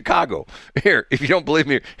house in Chicago. Here, if you don't believe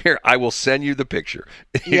me, here, I will send you the picture.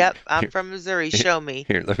 Yep, I'm from Missouri. Show me.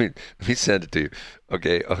 Here, let me send it to you.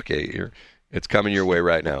 Okay, here. It's coming your way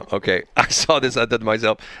right now. Okay, I saw this. I thought to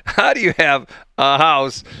myself, how do you have a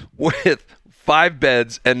house with 5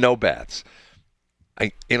 beds and no baths?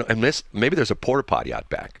 And maybe there's a porta potty out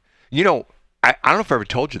back. I don't know if I ever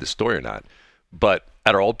told you this story or not, but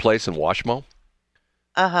at our old place in Washmo,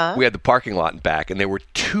 we had the parking lot in back, and there were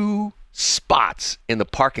 2 spots in the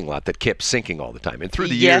parking lot that kept sinking all the time. And through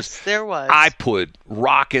the years, there was. I put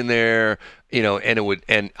rock in there,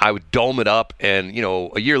 and I would dome it up, and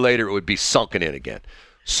a year later it would be sunken in again.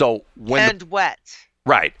 So wet.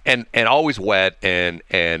 Right, and always wet,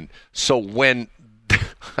 and so when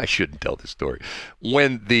I shouldn't tell this story.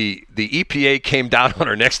 When the EPA came down on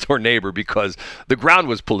our next door neighbor because the ground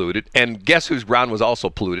was polluted, and guess whose ground was also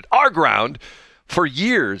polluted? Our ground. For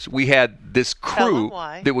years, we had this crew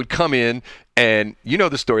that would come in, and you know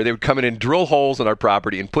the story. They would come in and drill holes in our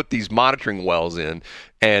property and put these monitoring wells in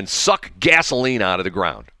and suck gasoline out of the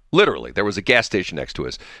ground. Literally, there was a gas station next to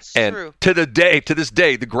us. And to this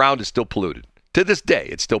day, the ground is still polluted. To this day,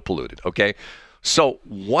 it's still polluted, okay? So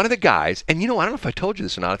one of the guys, and I don't know if I told you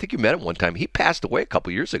this or not. I think you met him one time. He passed away a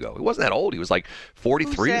couple years ago. He wasn't that old. He was like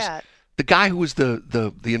 43. Who's that? The guy who was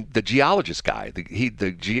the geologist guy,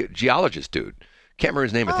 the geologist dude. Can't remember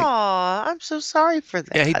his name. Aw, I'm so sorry for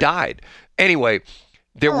that. Yeah, he died. Anyway,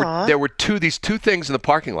 there were these two things in the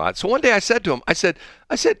parking lot. So one day I said to him, I said,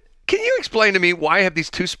 can you explain to me why I have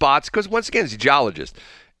these 2 spots? Because once again, he's a geologist,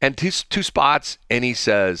 and 2 spots. And he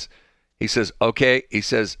says, okay. He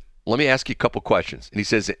says, let me ask you a couple questions. And he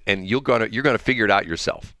says, and you're gonna figure it out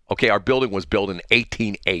yourself. Okay, our building was built in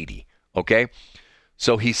 1880. Okay,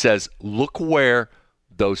 so he says, look where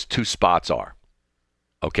those 2 spots are.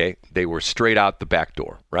 Okay, they were straight out the back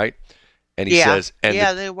door, right? And he says,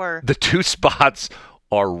 they were. The 2 spots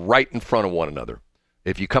are right in front of one another.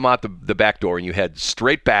 If you come out the back door and you head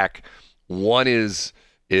straight back, one is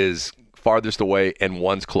farthest away and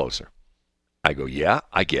one's closer. I go, yeah,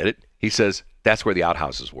 I get it. He says, that's where the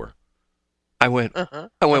outhouses were. I went,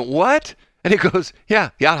 what? And he goes,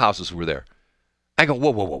 yeah, the outhouses were there. I go,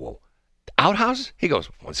 whoa. Outhouses? He goes,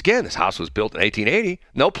 once again, this house was built in 1880.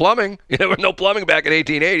 No plumbing. There was no plumbing back in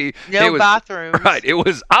 1880. No bathrooms. Right. It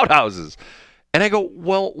was outhouses. And I go,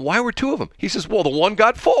 well, why were 2 of them? He says, well, the one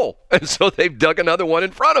got full. And so they've dug another one in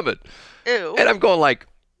front of it. Ew. And I'm going like,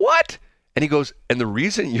 what? And he goes, and the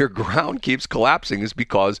reason your ground keeps collapsing is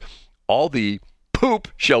because all the poop,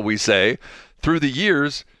 shall we say, through the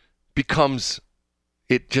years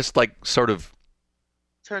it just like sort of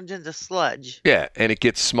turns into sludge. Yeah, and it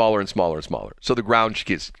gets smaller and smaller and smaller. So the ground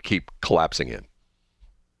keep collapsing in.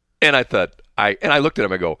 And I thought, I looked at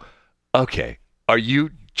him, I go, okay, are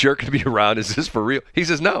you jerking me around? Is this for real? He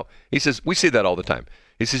says, no. He says, we see that all the time.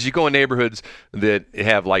 He says, you go in neighborhoods that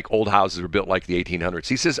have like old houses that were built like the 1800s.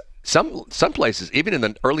 He says, some places, even in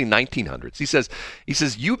the early 1900s, he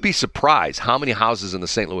says, you'd be surprised how many houses in the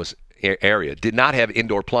St. Louis area did not have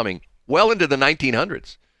indoor plumbing well into the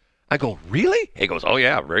 1900s. I go, really? He goes, oh,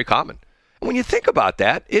 yeah, very common. And when you think about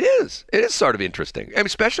that, it is sort of interesting. I mean,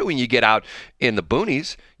 especially when you get out in the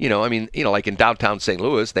boonies, like in downtown St.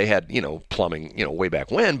 Louis, they had, plumbing, way back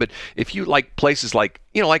when. But if you like places like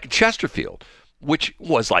Chesterfield, which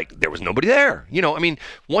was like, there was nobody there.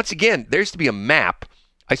 Once again, there used to be a map.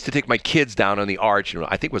 I used to take my kids down on the arch,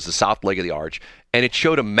 I think it was the south leg of the arch, and it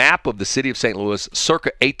showed a map of the city of St. Louis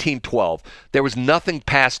circa 1812. There was nothing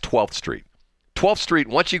past 12th Street. 12th Street,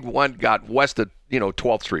 once you got west of,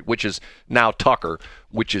 12th Street, which is now Tucker,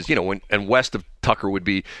 which is, and west of Tucker would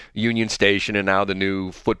be Union Station, and now the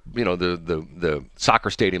new the soccer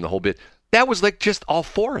stadium, the whole bit. That was like just all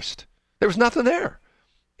forest. There was nothing there.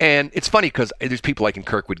 And it's funny because there's people like in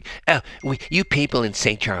Kirkwood, you people in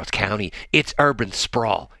St. Charles County, it's urban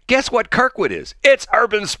sprawl. Guess what Kirkwood is? It's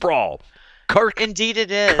urban sprawl. Indeed it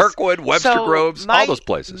is. Kirkwood, Webster Groves, all those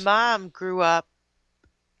places. Mom grew up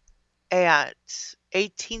at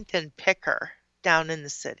 18th and Picker down in the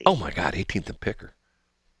city. Oh, my God, 18th and Picker.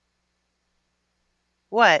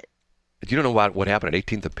 What? You don't know about what happened at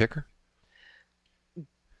 18th and Picker?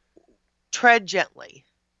 Tread gently.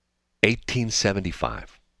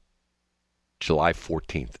 1875. July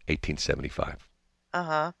 14th, 1875.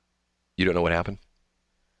 Uh-huh. You don't know what happened?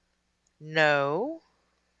 No.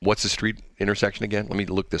 What's the street intersection again? Let me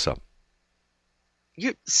look this up.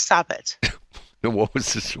 You stop it. What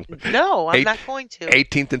was this? No, I'm not going to.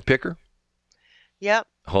 18th and Picker? Yep.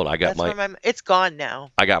 Hold on, it's gone now.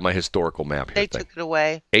 I got my historical map here. They took it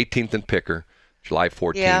away. 18th and Picker, July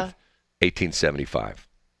 14th, 1875.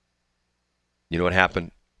 You know what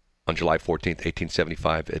happened on July 14th,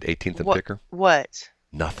 1875 at 18th and Picker? What?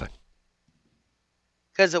 Nothing.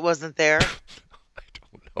 Because it wasn't there? I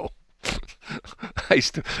don't know. I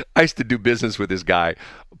used to do business with this guy.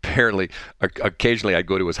 Apparently, occasionally I'd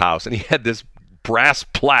go to his house, and he had this brass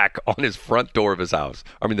plaque on his front door of his house.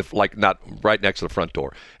 I mean, not right next to the front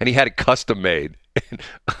door, and he had it custom made. And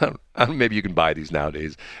I don't know, maybe you can buy these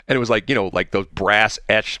nowadays. And it was like, like those brass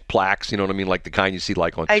etched plaques, you know what I mean? Like the kind you see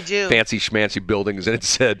like on fancy schmancy buildings. And it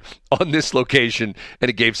said, on this location, and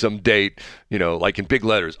it gave some date, like in big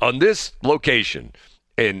letters, on this location,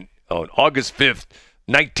 on August 5th,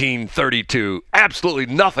 1932, absolutely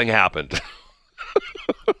nothing happened.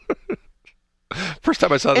 First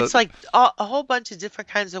time I saw that. It's like a whole bunch of different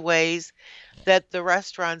kinds of ways that the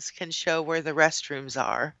restaurants can show where the restrooms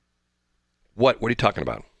are. What are you talking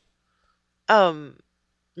about?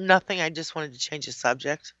 Nothing. I just wanted to change the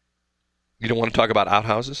subject. You don't want to talk about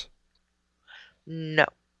outhouses? No.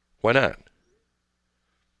 Why not?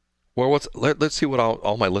 Well, let's see what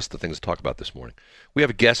all my list of things to talk about this morning. We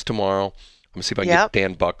have a guest tomorrow. I'm gonna see if I can get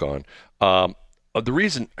Dan Buck on. The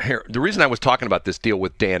reason I was talking about this deal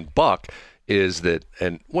with Dan Buck is that,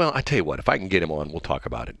 I tell you what, if I can get him on, we'll talk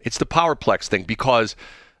about it. It's the Powerplex thing, because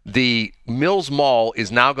the Mills Mall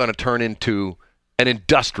is now going to turn into an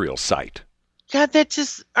industrial site. God,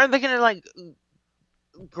 are they going to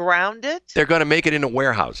ground it? They're going to make it into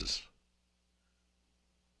warehouses.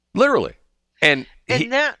 Literally. And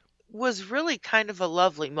that was really kind of a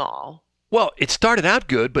lovely mall. Well, it started out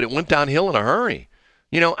good, but it went downhill in a hurry.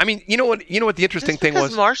 You know what the interesting thing was?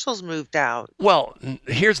 Because Marshall's moved out. Well,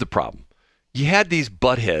 here's the problem. You had these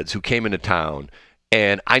buttheads who came into town.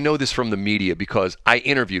 And I know this from the media because I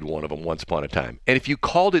interviewed one of them once upon a time. And if you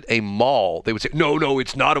called it a mall, they would say, no,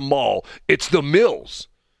 it's not a mall. It's the Mills.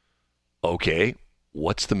 Okay,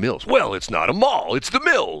 what's the Mills? Well, it's not a mall. It's the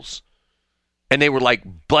Mills. And they were like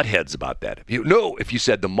buttheads about that. If you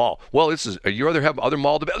said the mall, well, you rather have other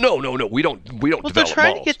mall development? No, we don't develop malls. Well, they're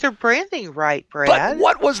trying to get their branding right, Brad. But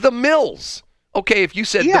what was the Mills? Okay, if you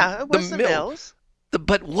said it was the Mills.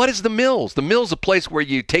 But what is the Mills? The Mills is a place where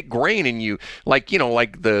you take grain and you like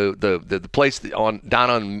the place down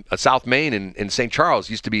on South Main in St. Charles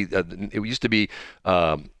used to be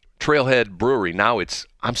Trailhead Brewery. Now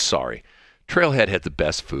I'm sorry, Trailhead had the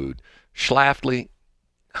best food. Schlafly,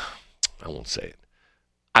 I won't say it.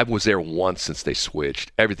 I was there once since they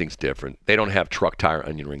switched. Everything's different. They don't have truck tire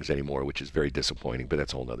onion rings anymore, which is very disappointing, but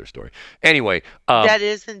that's a whole other story. Anyway. That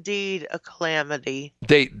is indeed a calamity.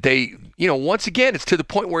 They once again, it's to the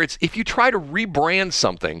point where if you try to rebrand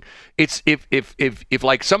something, it's if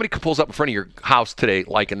like somebody pulls up in front of your house today,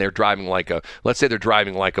 and they're driving let's say they're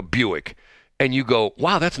driving like a Buick, and you go,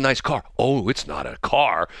 wow, that's a nice car. Oh, it's not a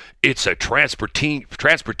car. It's a transportation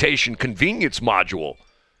convenience module.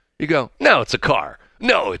 You go, no, it's a car.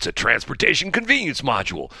 No, it's a transportation convenience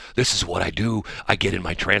module. This is what I do. I get in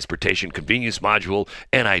my transportation convenience module,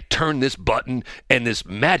 and I turn this button, and this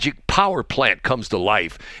magic power plant comes to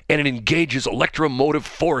life, and it engages electromotive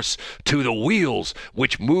force to the wheels,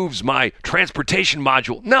 which moves my transportation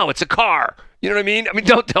module. No, it's a car. You know what I mean? I mean,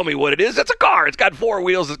 don't tell me what it is. It's a car. It's got 4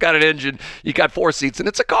 wheels. It's got an engine. You got 4 seats, and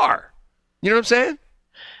it's a car. You know what I'm saying?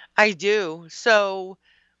 I do. So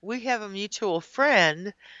we have a mutual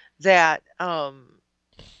friend that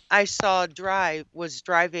I saw was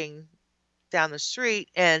driving down the street,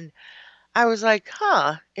 and I was like,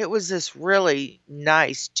 it was this really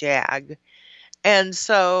nice Jag. And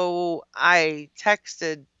so I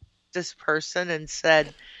texted this person and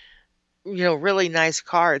said, really nice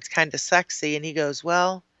car. It's kind of sexy. And he goes,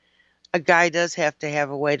 well, a guy does have to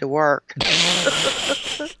have a way to work.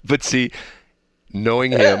 But see,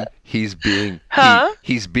 knowing him, he's being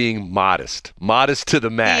modest to the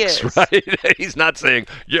max, right? He's not saying,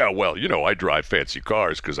 yeah, well, I drive fancy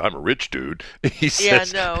cars because I'm a rich dude. He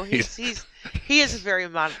is a very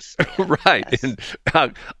modest man. Right. Yes. And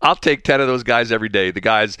I'll take 10 of those guys every day. The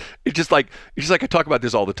guys, it's just like I talk about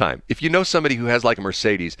this all the time. If you know somebody who has like a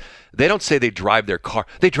Mercedes, they don't say they drive their car,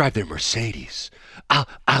 they drive their Mercedes.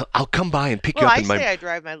 I'll come by and pick you up in my. I say I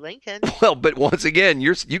drive my Lincoln. Well, but once again,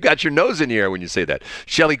 you got your nose in the air when you say that.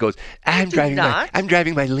 Shelley goes, I'm driving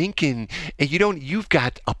my Lincoln, and you've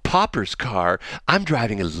got a pauper's car. I'm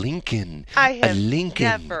driving a Lincoln. I have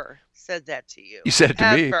never said that to you. You said it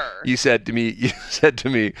to me. You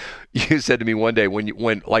said to me one day when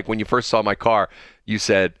you first saw my car, you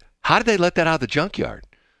said, how did they let that out of the junkyard?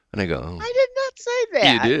 And I go, oh. I did not say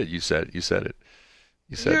that. You did. You said it. You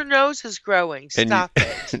said, your nose is growing. Stop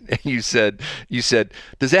it. And you said,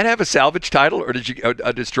 does that have a salvage title or did you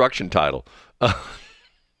a destruction title?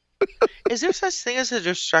 Is there such thing as a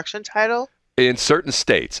destruction title? In certain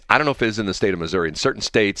states, I don't know if it is in the state of Missouri. In certain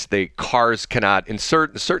states, cars cannot. In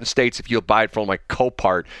certain states, if you buy it from like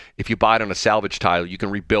Copart, if you buy it on a salvage title, you can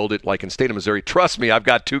rebuild it. Like in the state of Missouri, trust me, I've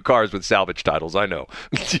got 2 cars with salvage titles. I know.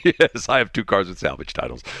 Yes, I have 2 cars with salvage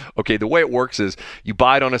titles. Okay, the way it works is you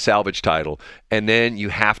buy it on a salvage title, and then you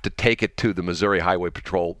have to take it to the Missouri Highway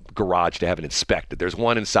Patrol garage to have it inspected. There's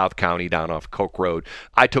one in South County down off Coke Road.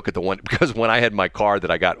 I took it because when I had my car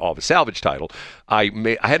that I got off a salvage title, I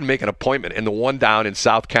had to make an appointment. And the one down in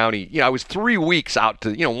South County, I was 3 weeks out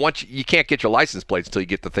to, once you can't get your license plates until you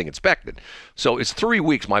get the thing inspected. So it's 3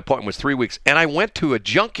 weeks. My appointment was 3 weeks. And I went to a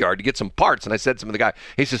junkyard to get some parts. And I said to the guy,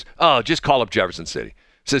 he says, oh, just call up Jefferson City.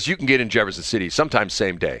 Says you can get in Jefferson City sometimes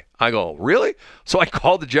same day. I go, really? So I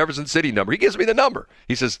called the Jefferson City number. He gives me the number.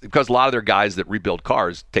 He says, because a lot of their guys that rebuild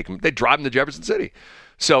cars, they drive them to Jefferson City.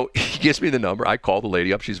 So he gives me the number. I call the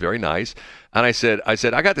lady up. She's very nice. And I said,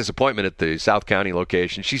 I got this appointment at the South County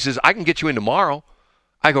location. She says, I can get you in tomorrow.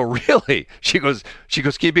 I go, really? She goes,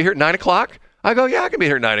 can you be here at 9 o'clock? I go, yeah, I can be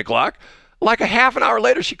here at 9 o'clock. Like a half an hour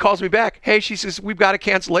later, she calls me back. Hey, she says, we've got a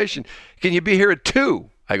cancellation. Can you be here at 2?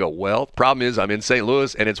 I go, well, the problem is I'm in St.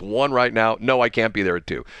 Louis, and it's 1 right now. No, I can't be there at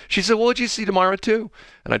 2. She said, well, what'd you see tomorrow at 2?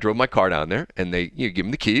 And I drove my car down there, and you give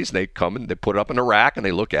them the keys, and they come and they put it up in a rack, and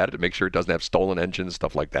they look at it to make sure it doesn't have stolen engines and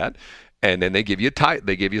stuff like that. And then they give you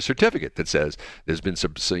a certificate that says there's been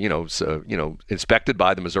inspected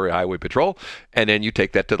by the Missouri Highway Patrol, and then you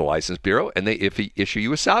take that to the License Bureau, and they issue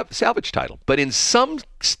you a salvage title. But in some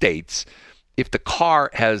states, if the car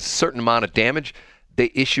has a certain amount of damage, they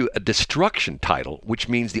issue a destruction title, which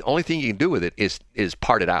means the only thing you can do with it is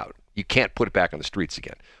part it out. You can't put it back on the streets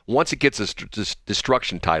again. Once it gets a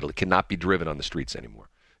destruction title, it cannot be driven on the streets anymore.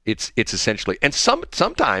 It's essentially, and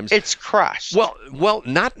sometimes it's crushed. Well,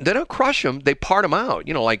 they don't crush them; they part them out.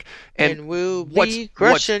 And we'll be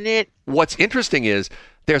crushing it. What's interesting is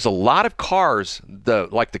there's a lot of cars. The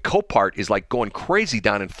Copart is like going crazy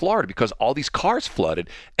down in Florida because all these cars flooded,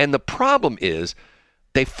 and the problem is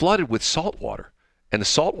they flooded with salt water. And the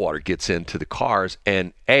salt water gets into the cars,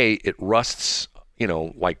 and A, it rusts,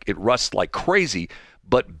 like crazy.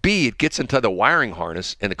 But B, it gets into the wiring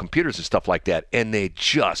harness and the computers and stuff like that, and they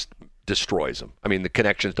just destroys them. I mean, the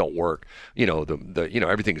connections don't work.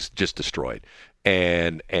 Everything's just destroyed.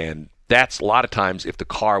 And that's a lot of times if the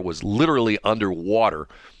car was literally underwater,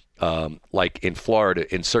 like in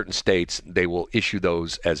Florida, in certain states, they will issue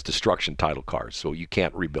those as destruction title cars, so you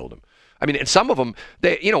can't rebuild them. I mean, and some of them,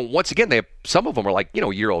 some of them are like,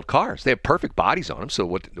 year-old cars. They have perfect bodies on them. So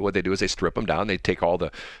what they do is they strip them down. They take all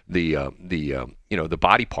the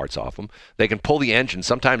body parts off them. They can pull the engine.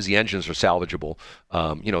 Sometimes the engines are salvageable.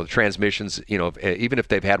 The transmissions, even if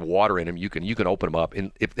they've had water in them, you can open them up.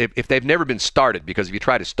 And if they've never been started, because if you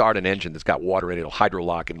try to start an engine that's got water in it, it'll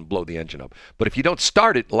hydrolock it and blow the engine up. But if you don't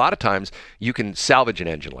start it, a lot of times you can salvage an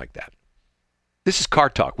engine like that. This is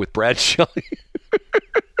Car Talk with Brad Shelley.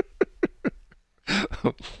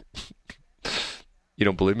 You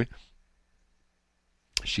don't believe me?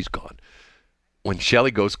 She's gone. When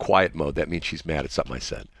Shelley goes quiet mode, that means she's mad at something I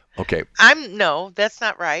said. Okay. No, that's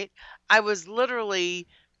not right. I was literally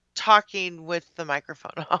talking with the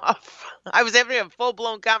microphone off. I was having a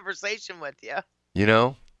full-blown conversation with you.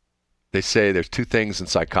 They say there's 2 things in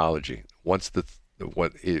psychology.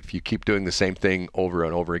 If you keep doing the same thing over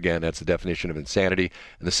and over again, that's the definition of insanity.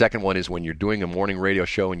 And the second one is when you're doing a morning radio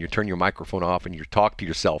show and you turn your microphone off and you talk to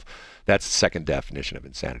yourself. That's the second definition of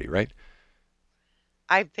insanity, right?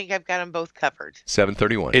 I think I've got them both covered.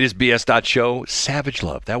 7:31. It is BS.show. Savage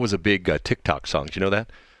Love. That was a big TikTok song. Did you know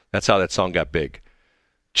that? That's how that song got big.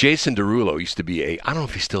 Jason Derulo used to be I don't know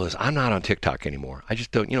if he still is. I'm not on TikTok anymore. I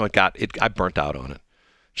just don't, I burnt out on it.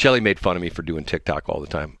 Shelley made fun of me for doing TikTok all the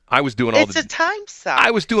time. It's a time suck.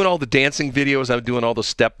 I was doing all the dancing videos. I was doing all the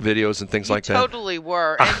step videos and things like that. You totally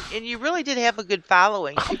were. And you really did have a good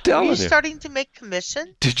following. I'm telling you. Were you starting to make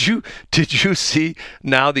commission? Did you see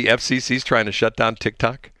now the FCC's trying to shut down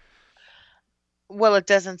TikTok? Well, it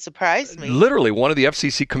doesn't surprise me. Literally, one of the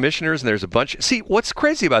FCC commissioners, and there's a bunch. See, what's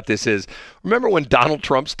crazy about this is, remember when Donald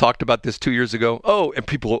Trump's talked about this 2 years ago? Oh, and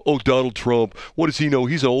people, Donald Trump, what does he know?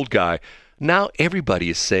 He's an old guy. Now everybody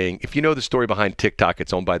is saying, if you know the story behind TikTok,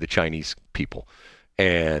 it's owned by the Chinese people.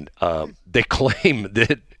 And they claim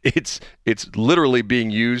that it's literally being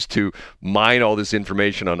used to mine all this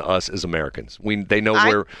information on us as Americans. They know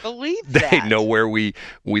where they know where we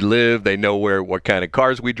live. They know what kind of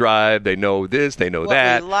cars we drive. They know this. They know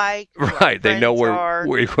that. What we like. Right. They know where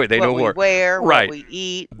we wear. Right. What we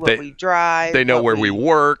eat. What we drive. They know where we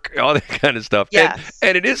work. All that kind of stuff. Yes.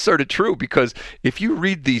 And it is sort of true because if you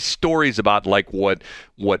read these stories about like what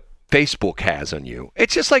Facebook has on you.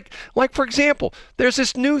 It's just like for example, there's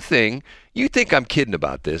this new thing. You think I'm kidding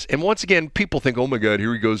about this. And once again, people think, oh my God,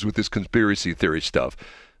 here he goes with this conspiracy theory stuff.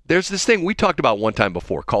 There's this thing we talked about one time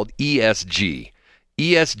before called ESG.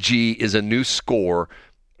 ESG is a new score,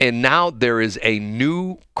 and now there is a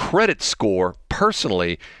new credit score.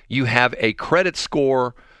 Personally, you have a credit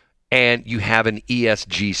score and you have an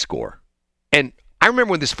ESG score. And I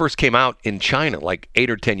remember when this first came out in China, like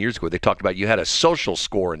 8 or 10 years ago, they talked about you had a social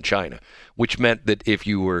score in China, which meant that if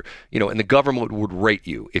you were, and the government would rate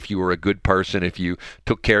you if you were a good person, if you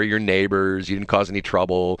took care of your neighbors, you didn't cause any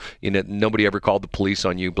trouble, nobody ever called the police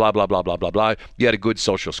on you, blah, blah, blah, blah, blah, blah. You had a good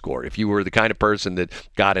social score. If you were the kind of person that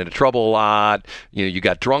got into trouble a lot, you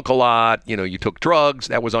got drunk a lot, you took drugs,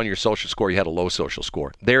 that was on your social score. You had a low social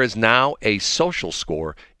score. There is now a social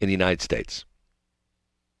score in the United States.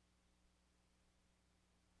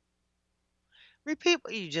 Repeat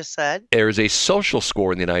what you just said. There is a social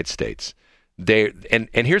score in the United States. And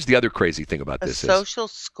here's the other crazy thing about this. A social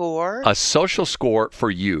score? A social score for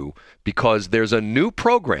you, because there's a new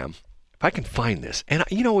program. If I can find this. And,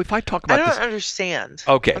 if I talk about this. I don't understand.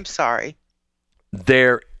 Okay. I'm sorry.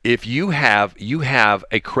 If you have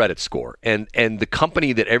a credit score, and the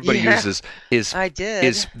company that everybody uses is I did.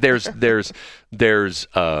 is there's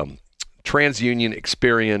TransUnion,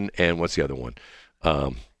 Experian, and what's the other one?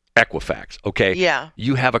 Equifax, okay? Yeah.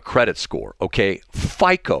 You have a credit score, okay?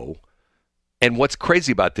 FICO, and what's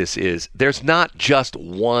crazy about this is there's not just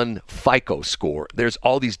one FICO score. There's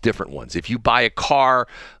all these different ones. If you buy a car,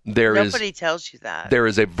 Nobody tells you that. There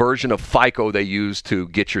is a version of FICO they use to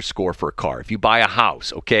get your score for a car. If you buy a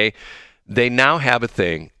house, okay? They now have a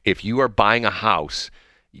thing. If you are buying a house,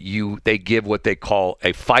 they give what they call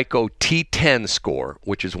a FICO T10 score,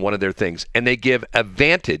 which is one of their things, and they give a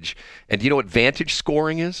Vantage. And do you know what Vantage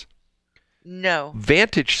scoring is? No.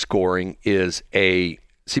 Vantage scoring is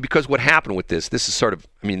because what happened with this is sort of,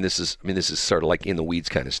 this is sort of like in the weeds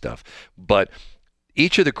kind of stuff. But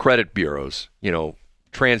each of the credit bureaus,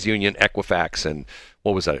 TransUnion, Equifax, and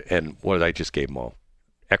what was that? And what did I just gave them all?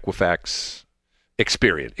 Equifax,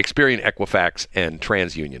 Experian, Equifax, and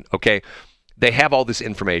TransUnion. Okay. They have all this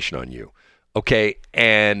information on you, okay?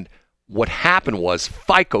 And what happened was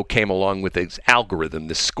FICO came along with this algorithm,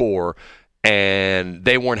 this score, and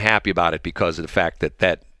they weren't happy about it because of the fact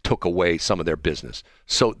that took away some of their business.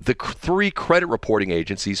 So the 3 credit reporting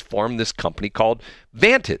agencies formed this company called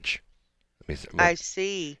Vantage. I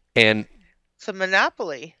see. And it's a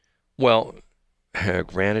monopoly. Well,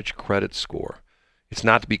 Vantage Credit Score. It's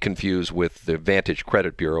not to be confused with the Vantage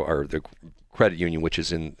Credit Bureau or the Credit Union, which is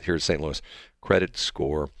here in St. Louis. Credit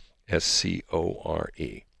Score, SCORE.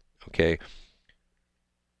 Okay.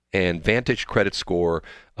 And Vantage Credit Score,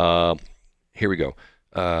 here we go.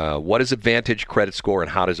 What is a Vantage Credit Score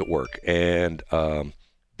and how does it work? And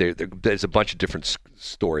there's a bunch of different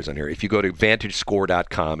stories on here. If you go to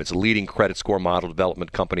VantageScore.com, it's a leading credit score model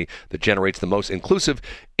development company that generates the most inclusive,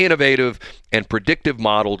 innovative, and predictive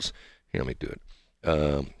models. Here, let me do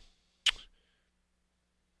it.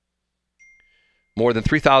 More than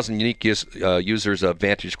 3,000 unique users of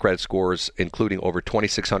Vantage credit scores, including over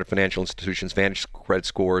 2,600 financial institutions. Vantage credit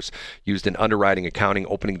scores used in underwriting, accounting,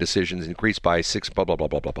 opening decisions increased by 6, blah, blah, blah,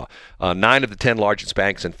 blah, blah, blah. 9 of the 10 largest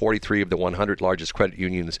banks and 43 of the 100 largest credit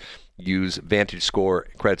unions use Vantage score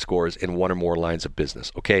credit scores in one or more lines of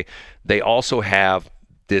business. Okay, they also have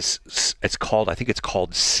this. I think it's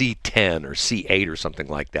called C10 or C8 or something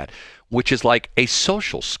like that, which is like a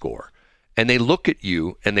social score. And they look at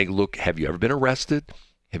you and they look, have you ever been arrested?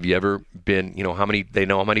 Have you ever been, they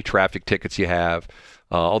know how many traffic tickets you have,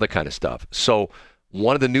 all that kind of stuff. So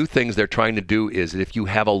one of the new things they're trying to do is that if you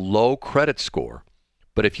have a low credit score,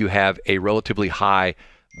 but if you have a relatively high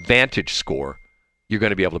Vantage score, you're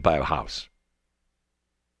going to be able to buy a house.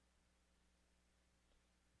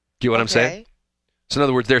 Do you know what I'm saying? So in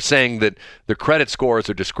other words, they're saying that the credit scores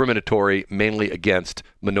are discriminatory mainly against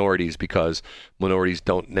minorities because minorities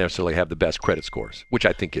don't necessarily have the best credit scores, which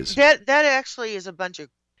I think is... That actually is a bunch of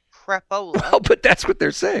crapola. Well, but that's what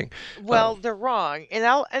they're saying. Well, they're wrong. And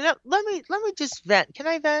let me just vent. Can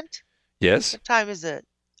I vent? Yes. What time is it?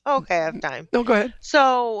 Okay, I have time. No, go ahead.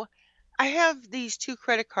 So I have these 2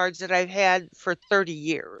 credit cards that I've had for 30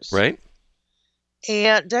 years. Right.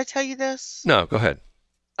 And did I tell you this? No, go ahead.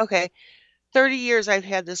 Okay. 30 years I've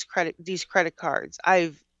had these credit cards.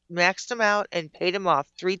 I've maxed them out and paid them off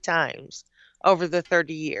 3 times over the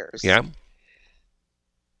 30 years. Yeah.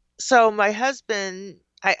 So my husband,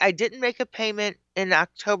 I didn't make a payment in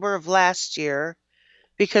October of last year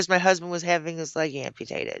because my husband was having his leg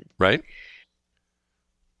amputated. Right.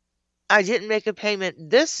 I didn't make a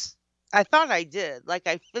payment I thought I did. Like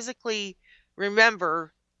I physically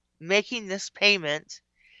remember making this payment,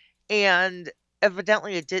 and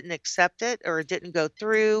evidently it didn't accept it or it didn't go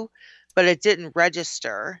through, but it didn't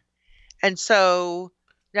register. And so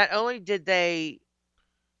not only did they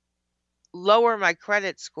lower my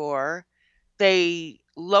credit score, they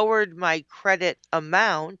lowered my credit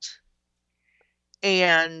amount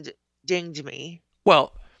and dinged me.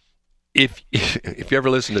 Well, if you ever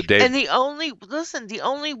listen to Dave, And the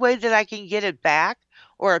only way that I can get it back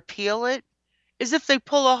or appeal it is if they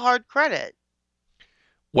pull a hard credit.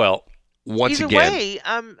 well, once Either again, way,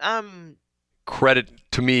 I'm credit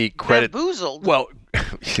bamboozled. well,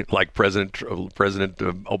 like President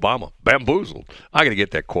Obama, bamboozled. I got to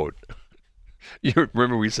get that quote. You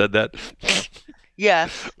remember we said that?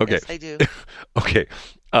 Yes. Okay. Yes, I do. Okay.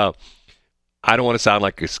 I don't want to sound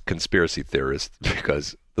like a conspiracy theorist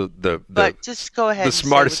because But just go ahead. the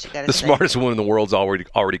smartest woman in the world's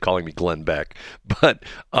already calling me Glenn Beck. But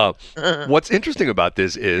what's interesting about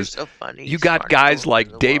this is so funny. you got guys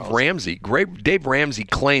like Dave world. Ramsey. Dave Ramsey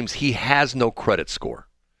claims he has no credit score.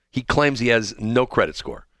 He claims he has no credit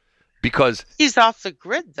score because he's off the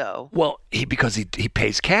grid, though. Well, because he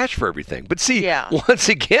pays cash for everything. But see, Yeah. once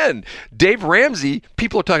again, Dave Ramsey,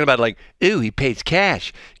 people are talking about like, ooh, he pays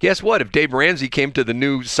cash. Guess what? If Dave Ramsey came to the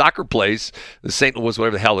new soccer place, the St. Louis,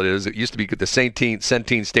 whatever the hell it is, it used to be the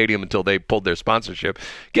Centene Stadium until they pulled their sponsorship.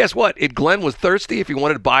 Guess what? If Glenn was thirsty, if he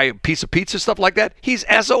wanted to buy a piece of pizza, stuff like that, he's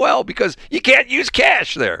SOL because you can't use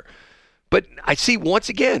cash there. But I see, once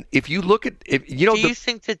again, if you look at, Do you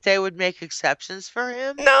think that they would make exceptions for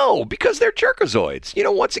him? No, because they're jerkazoids.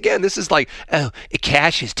 Once again, this is like, oh,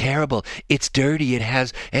 cash is terrible. It's dirty. It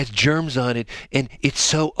has germs on it, and it's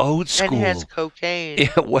so old school. And it has cocaine.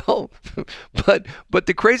 Yeah, well, but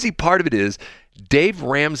the crazy part of it is Dave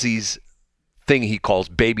Ramsey's thing he calls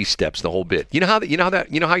baby steps, the whole bit. You know how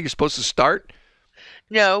you're supposed to start?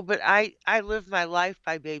 No, but I live my life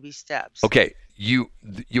by baby steps. Okay.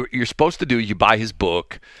 You're supposed to do, you buy his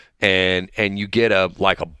book and you get a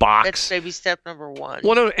box. That's baby step number 1.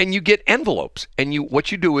 Well, no, and you get envelopes. And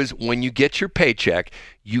what you do is when you get your paycheck,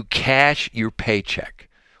 you cash your paycheck.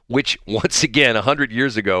 Which, once again, 100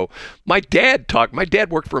 years ago, my dad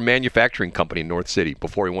worked for a manufacturing company in North City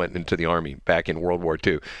before he went into the Army back in World War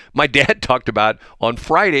II. My dad talked about on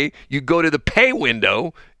Friday, you go to the pay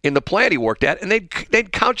window in the plant he worked at, and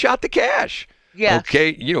they'd count you out the cash. Yeah.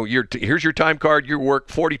 Okay. Here's your time card. You work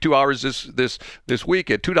 42 hours this week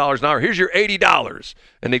at $2 an hour. Here's your $80,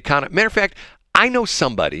 and they count it. Matter of fact, I know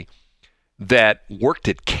somebody that worked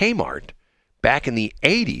at Kmart back in the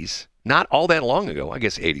 80s, not all that long ago. I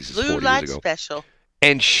guess 80s is 40 years ago. Special.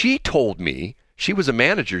 And she told me, she was a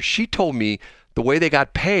manager. She told me the way they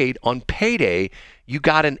got paid on payday, you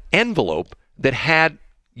got an envelope that had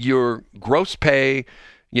your gross pay.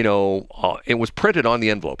 It was printed on the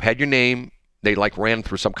envelope. Had your name. They ran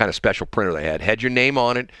through some kind of special printer they had your name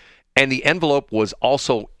on it, and the envelope was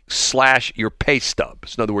also / your pay stub.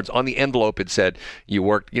 So in other words, on the envelope it said you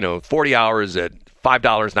worked 40 hours at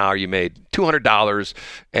 $5 an hour, you made $200,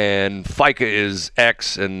 and FICO is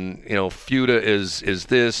X, and FUTA is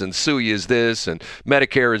this, and SUI is this, and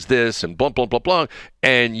Medicare is this, and blah blah blah blah,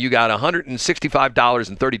 and you got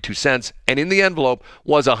 $165.32, and in the envelope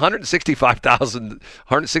was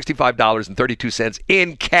 $165.32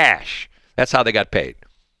 in cash. That's how they got paid.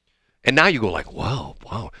 And now you go like, whoa,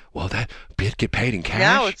 well, that bit get paid in cash.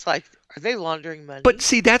 Now it's like, are they laundering money? But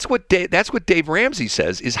see, that's what Dave Ramsey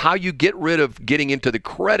says is how you get rid of getting into the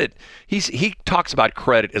credit. He talks about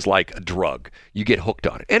credit as like a drug. You get hooked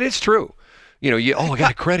on it, and it's true. I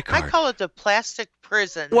got a credit card. I call it the plastic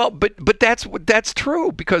prison. Well, but that's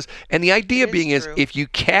true because, and the idea being is if you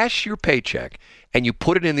cash your paycheck and you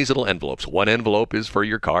put it in these little envelopes. One envelope is for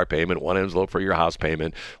your car payment, one envelope for your house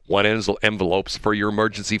payment, one envelope's for your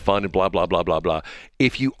emergency fund, and blah, blah, blah, blah, blah.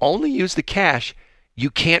 If you only use the cash, you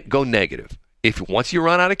can't go negative. Once you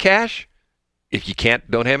run out of cash, if you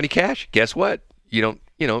don't have any cash, guess what? You don't,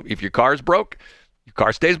 if your car is broke, your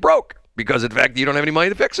car stays broke because, in fact, you don't have any money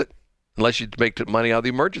to fix it unless you make money out of the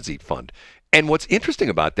emergency fund. And what's interesting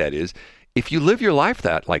about that is if you live your life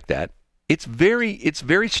like that, it's very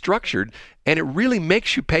structured, and it really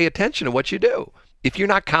makes you pay attention to what you do. If you're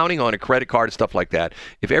not counting on a credit card and stuff like that,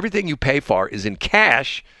 if everything you pay for is in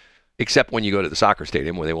cash, except when you go to the soccer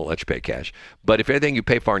stadium where they won't let you pay cash, but if everything you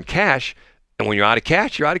pay for in cash, and when you're out of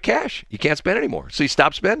cash, you're out of cash. You can't spend anymore, so you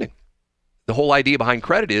stop spending. The whole idea behind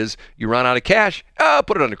credit is you run out of cash,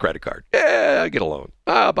 put it on a credit card. Yeah, get a loan.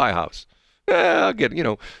 I'll buy a house. I'll get,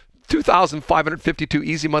 2,552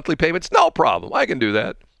 easy monthly payments. No problem. I can do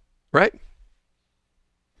that. Right?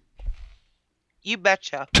 You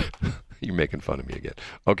betcha. You're making fun of me again.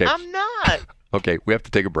 Okay. I'm not. Okay, we have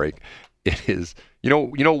to take a break. It is. You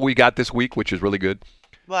know what we got this week, which is really good?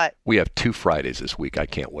 What? We have 2 Fridays this week. I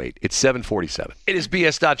can't wait. It's 7:47. It is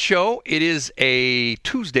BS.show. It is a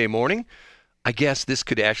Tuesday morning. I guess this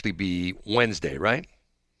could actually be Wednesday, right?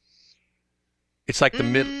 It's like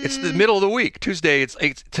it's the middle of the week. Tuesday.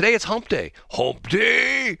 Today. It's Hump Day. Hump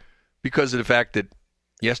Day, because of the fact that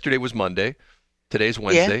yesterday was Monday, today's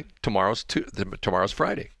Wednesday, tomorrow's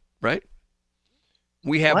Friday, right?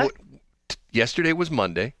 We have yesterday was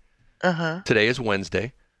Monday. Today is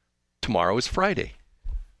Wednesday. Tomorrow is Friday.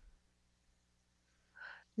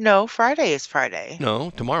 No, Friday is Friday. No,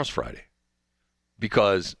 tomorrow's Friday.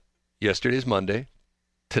 Because yesterday's Monday,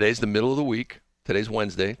 today's the middle of the week, today's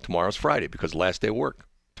Wednesday, tomorrow's Friday, because last day of work,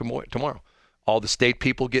 tomorrow. All the state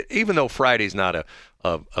people get, even though Friday's not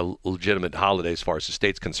a legitimate holiday as far as the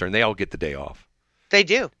state's concerned, they all get the day off. They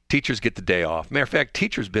do. Teachers get the day off. Matter of fact,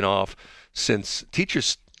 teachers been off since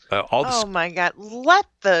teachers, oh my God, let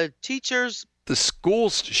the teachers. The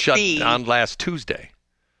schools shut down last Tuesday,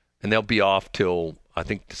 and they'll be off till, I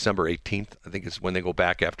think, December 18th. I think is when they go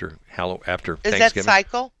back after Thanksgiving. Is that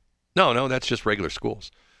cycle? No, that's just regular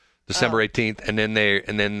schools. December 18th, and then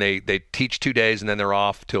they teach 2 days, and then they're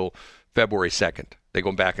off till February 2nd. They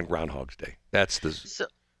go back in Groundhog's Day. That's the.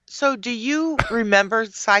 So do you remember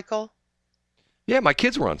cycle? Yeah, my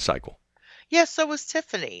kids were on cycle. Yeah, so was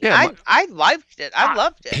Tiffany. Yeah, I liked it. I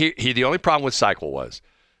loved it. The only problem with cycle was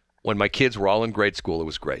when my kids were all in grade school, it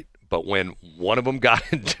was great. But when one of them got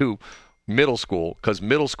into middle school, because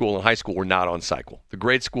middle school and high school were not on cycle. The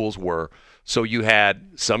grade schools were. So you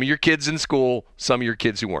had some of your kids in school, some of your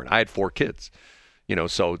kids who weren't. I had 4 kids.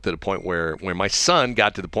 So to the point where my son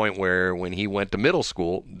got to the point where when he went to middle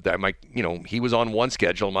school, he was on one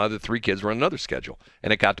schedule, and my other 3 kids were on another schedule,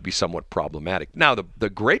 and it got to be somewhat problematic. Now, the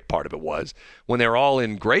great part of it was when they were all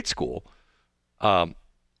in grade school,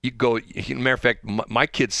 you go. Matter of fact, my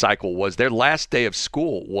kids' cycle was their last day of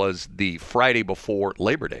school was the Friday before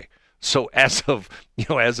Labor Day. So as of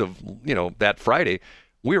that Friday,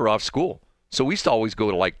 we were off school. So we used to always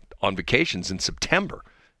go to on vacations in September,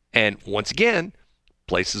 and once again,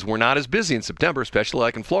 places were not as busy in September, especially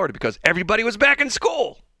like in Florida, because everybody was back in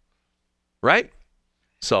school, right?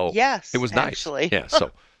 So yes, it was nice. Actually. Yeah.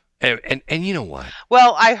 So and you know what?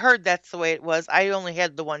 Well, I heard that's the way it was. I only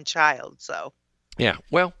had the one child, so. Yeah.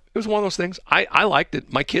 Well, it was one of those things. I liked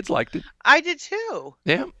it. My kids liked it. I did too.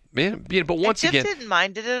 Yeah. But once again, didn't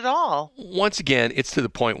mind it at all. Once again, it's to the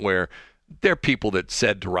point where there are people that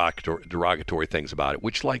said derogatory things about it,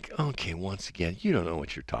 which okay, once again, you don't know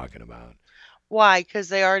what you're talking about. Why? Because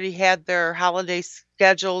they already had their holiday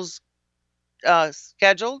schedules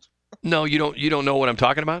scheduled? No, you don't know what I'm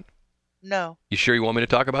talking about? No. You sure you want me to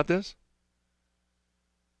talk about this?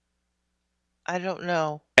 I don't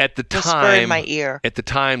know. At the Whisper time, in my ear. At the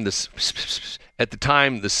time,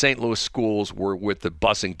 the St. Louis schools were with the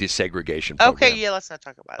busing desegregation program. Okay, yeah, let's not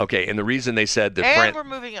talk about it. Okay, and the reason they said that we're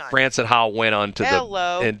moving on. France and Howell went onto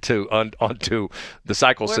onto the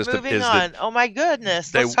cycle system moving is on. that oh my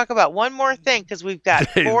goodness. Let's talk about one more thing because we've got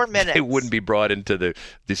 4 minutes. They wouldn't be brought into the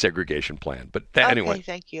desegregation plan. But anyway. Okay,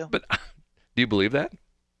 thank you. But do you believe that?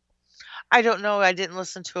 I don't know. I didn't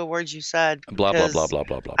listen to a word you said. Blah, blah, blah, blah,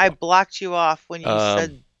 blah, blah. I blocked you off when you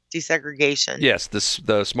said desegregation. Yes, the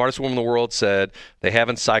smartest woman in the world said they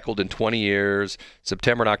haven't cycled in 20 years.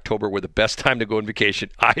 September and October were the best time to go on vacation.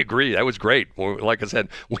 I agree. That was great. Like I said,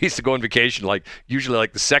 we used to go on vacation usually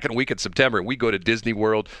the second week in September, and we go to Disney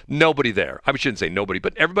World. Nobody there. I shouldn't say nobody,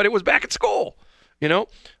 but everybody was back at school. I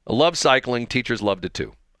love cycling. Teachers loved it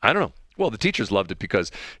too. I don't know. Well, the teachers loved it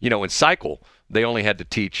because, in cycle, they only had to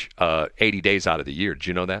teach 80 days out of the year. Did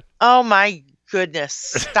you know that? Oh, my goodness.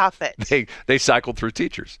 Stop it. They cycled through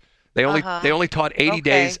teachers. They only taught 80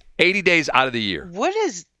 days out of the year. What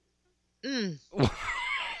is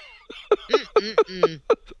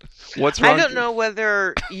What's wrong? I don't know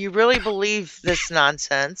whether you really believe this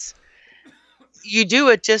nonsense. You do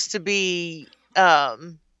it just to be Are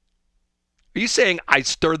you saying I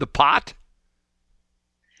stir the pot?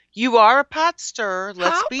 You are a pot stirrer,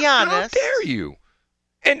 let's be honest. How dare you?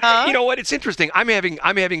 And you know what? It's interesting. I'm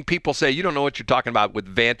having people say, you don't know what you're talking about with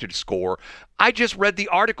Vantage score. I just read the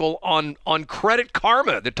article on Credit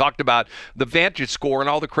Karma that talked about the Vantage score and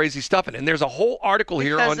all the crazy stuff. And there's a whole article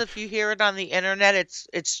here on... Because if you hear it on the internet,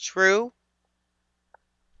 it's true.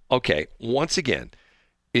 Okay. Once again,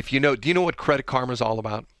 do you know what Credit Karma is all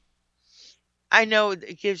about? I know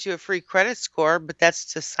it gives you a free credit score, but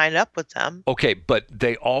that's to sign up with them. Okay, but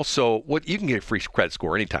they also you can get a free credit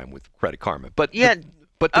score anytime with Credit Karma. But yeah,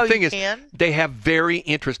 but the thing is, can? They have very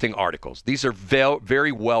interesting articles. These are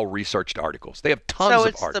very well researched articles. They have tons of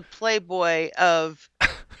articles. So it's the Playboy of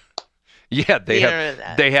Yeah, they You have. don't know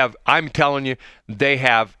that. They have. I'm telling you, they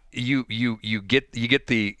have. You get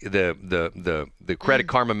the Credit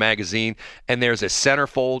Karma magazine, and there's a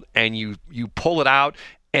centerfold, and you pull it out,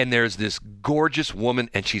 and there's this gorgeous woman,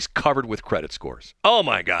 and she's covered with credit scores. Oh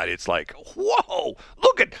my God, it's like, whoa!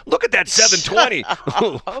 Look at that 720.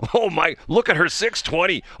 Oh my! Look at her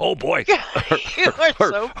 620. Oh boy,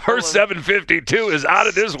 her 752 is out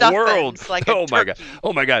of this world. Like oh my God!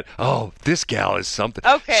 Oh my God! Oh, this gal is something.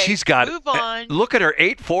 Okay, she's got. move on. Look at her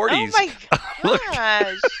 840s. Oh my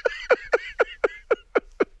gosh!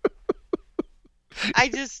 I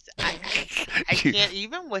can't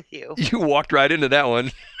even with you. You walked right into that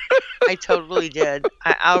one. I totally did.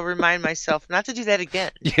 I'll remind myself not to do that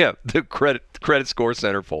again. Yeah, the credit score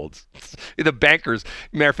centerfolds. The bankers.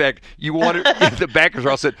 Matter of fact, the bankers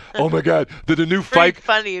are all said, "Oh my God, did the new FICO?"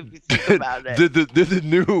 Funny if you think about it. Did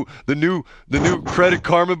the new Credit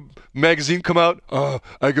Karma magazine come out?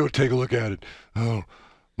 I go take a look at it. Oh.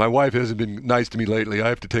 My wife hasn't been nice to me lately. I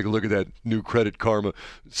have to take a look at that new Credit Karma,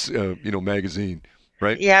 magazine,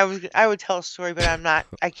 right? Yeah, I would tell a story, but I'm not.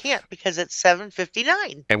 I can't because it's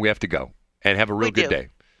 7:59. And we have to go and have a real good day.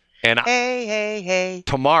 And hey.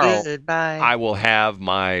 Tomorrow, goodbye. I will have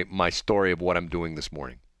my story of what I'm doing this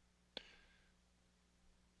morning.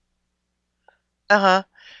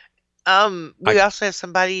 We also have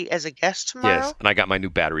somebody as a guest tomorrow. Yes, and I got my new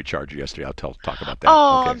battery charger yesterday. I'll talk about that.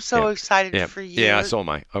 Oh, okay. I'm so excited for you. Yeah, so am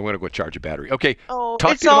I. I'm going to go charge a battery. Okay. Oh,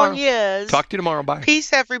 talk it's to you tomorrow. all yours. Talk to you tomorrow. Bye.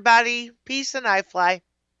 Peace, everybody. Peace and I fly.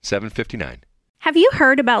 7:59. Have you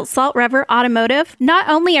heard about Salt River Automotive? Not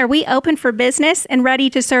only are we open for business and ready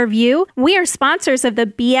to serve you, we are sponsors of the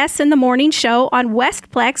BS in the Morning show on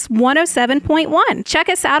Westplex 107.1. Check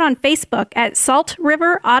us out on Facebook at Salt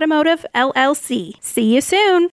River Automotive LLC. See you soon.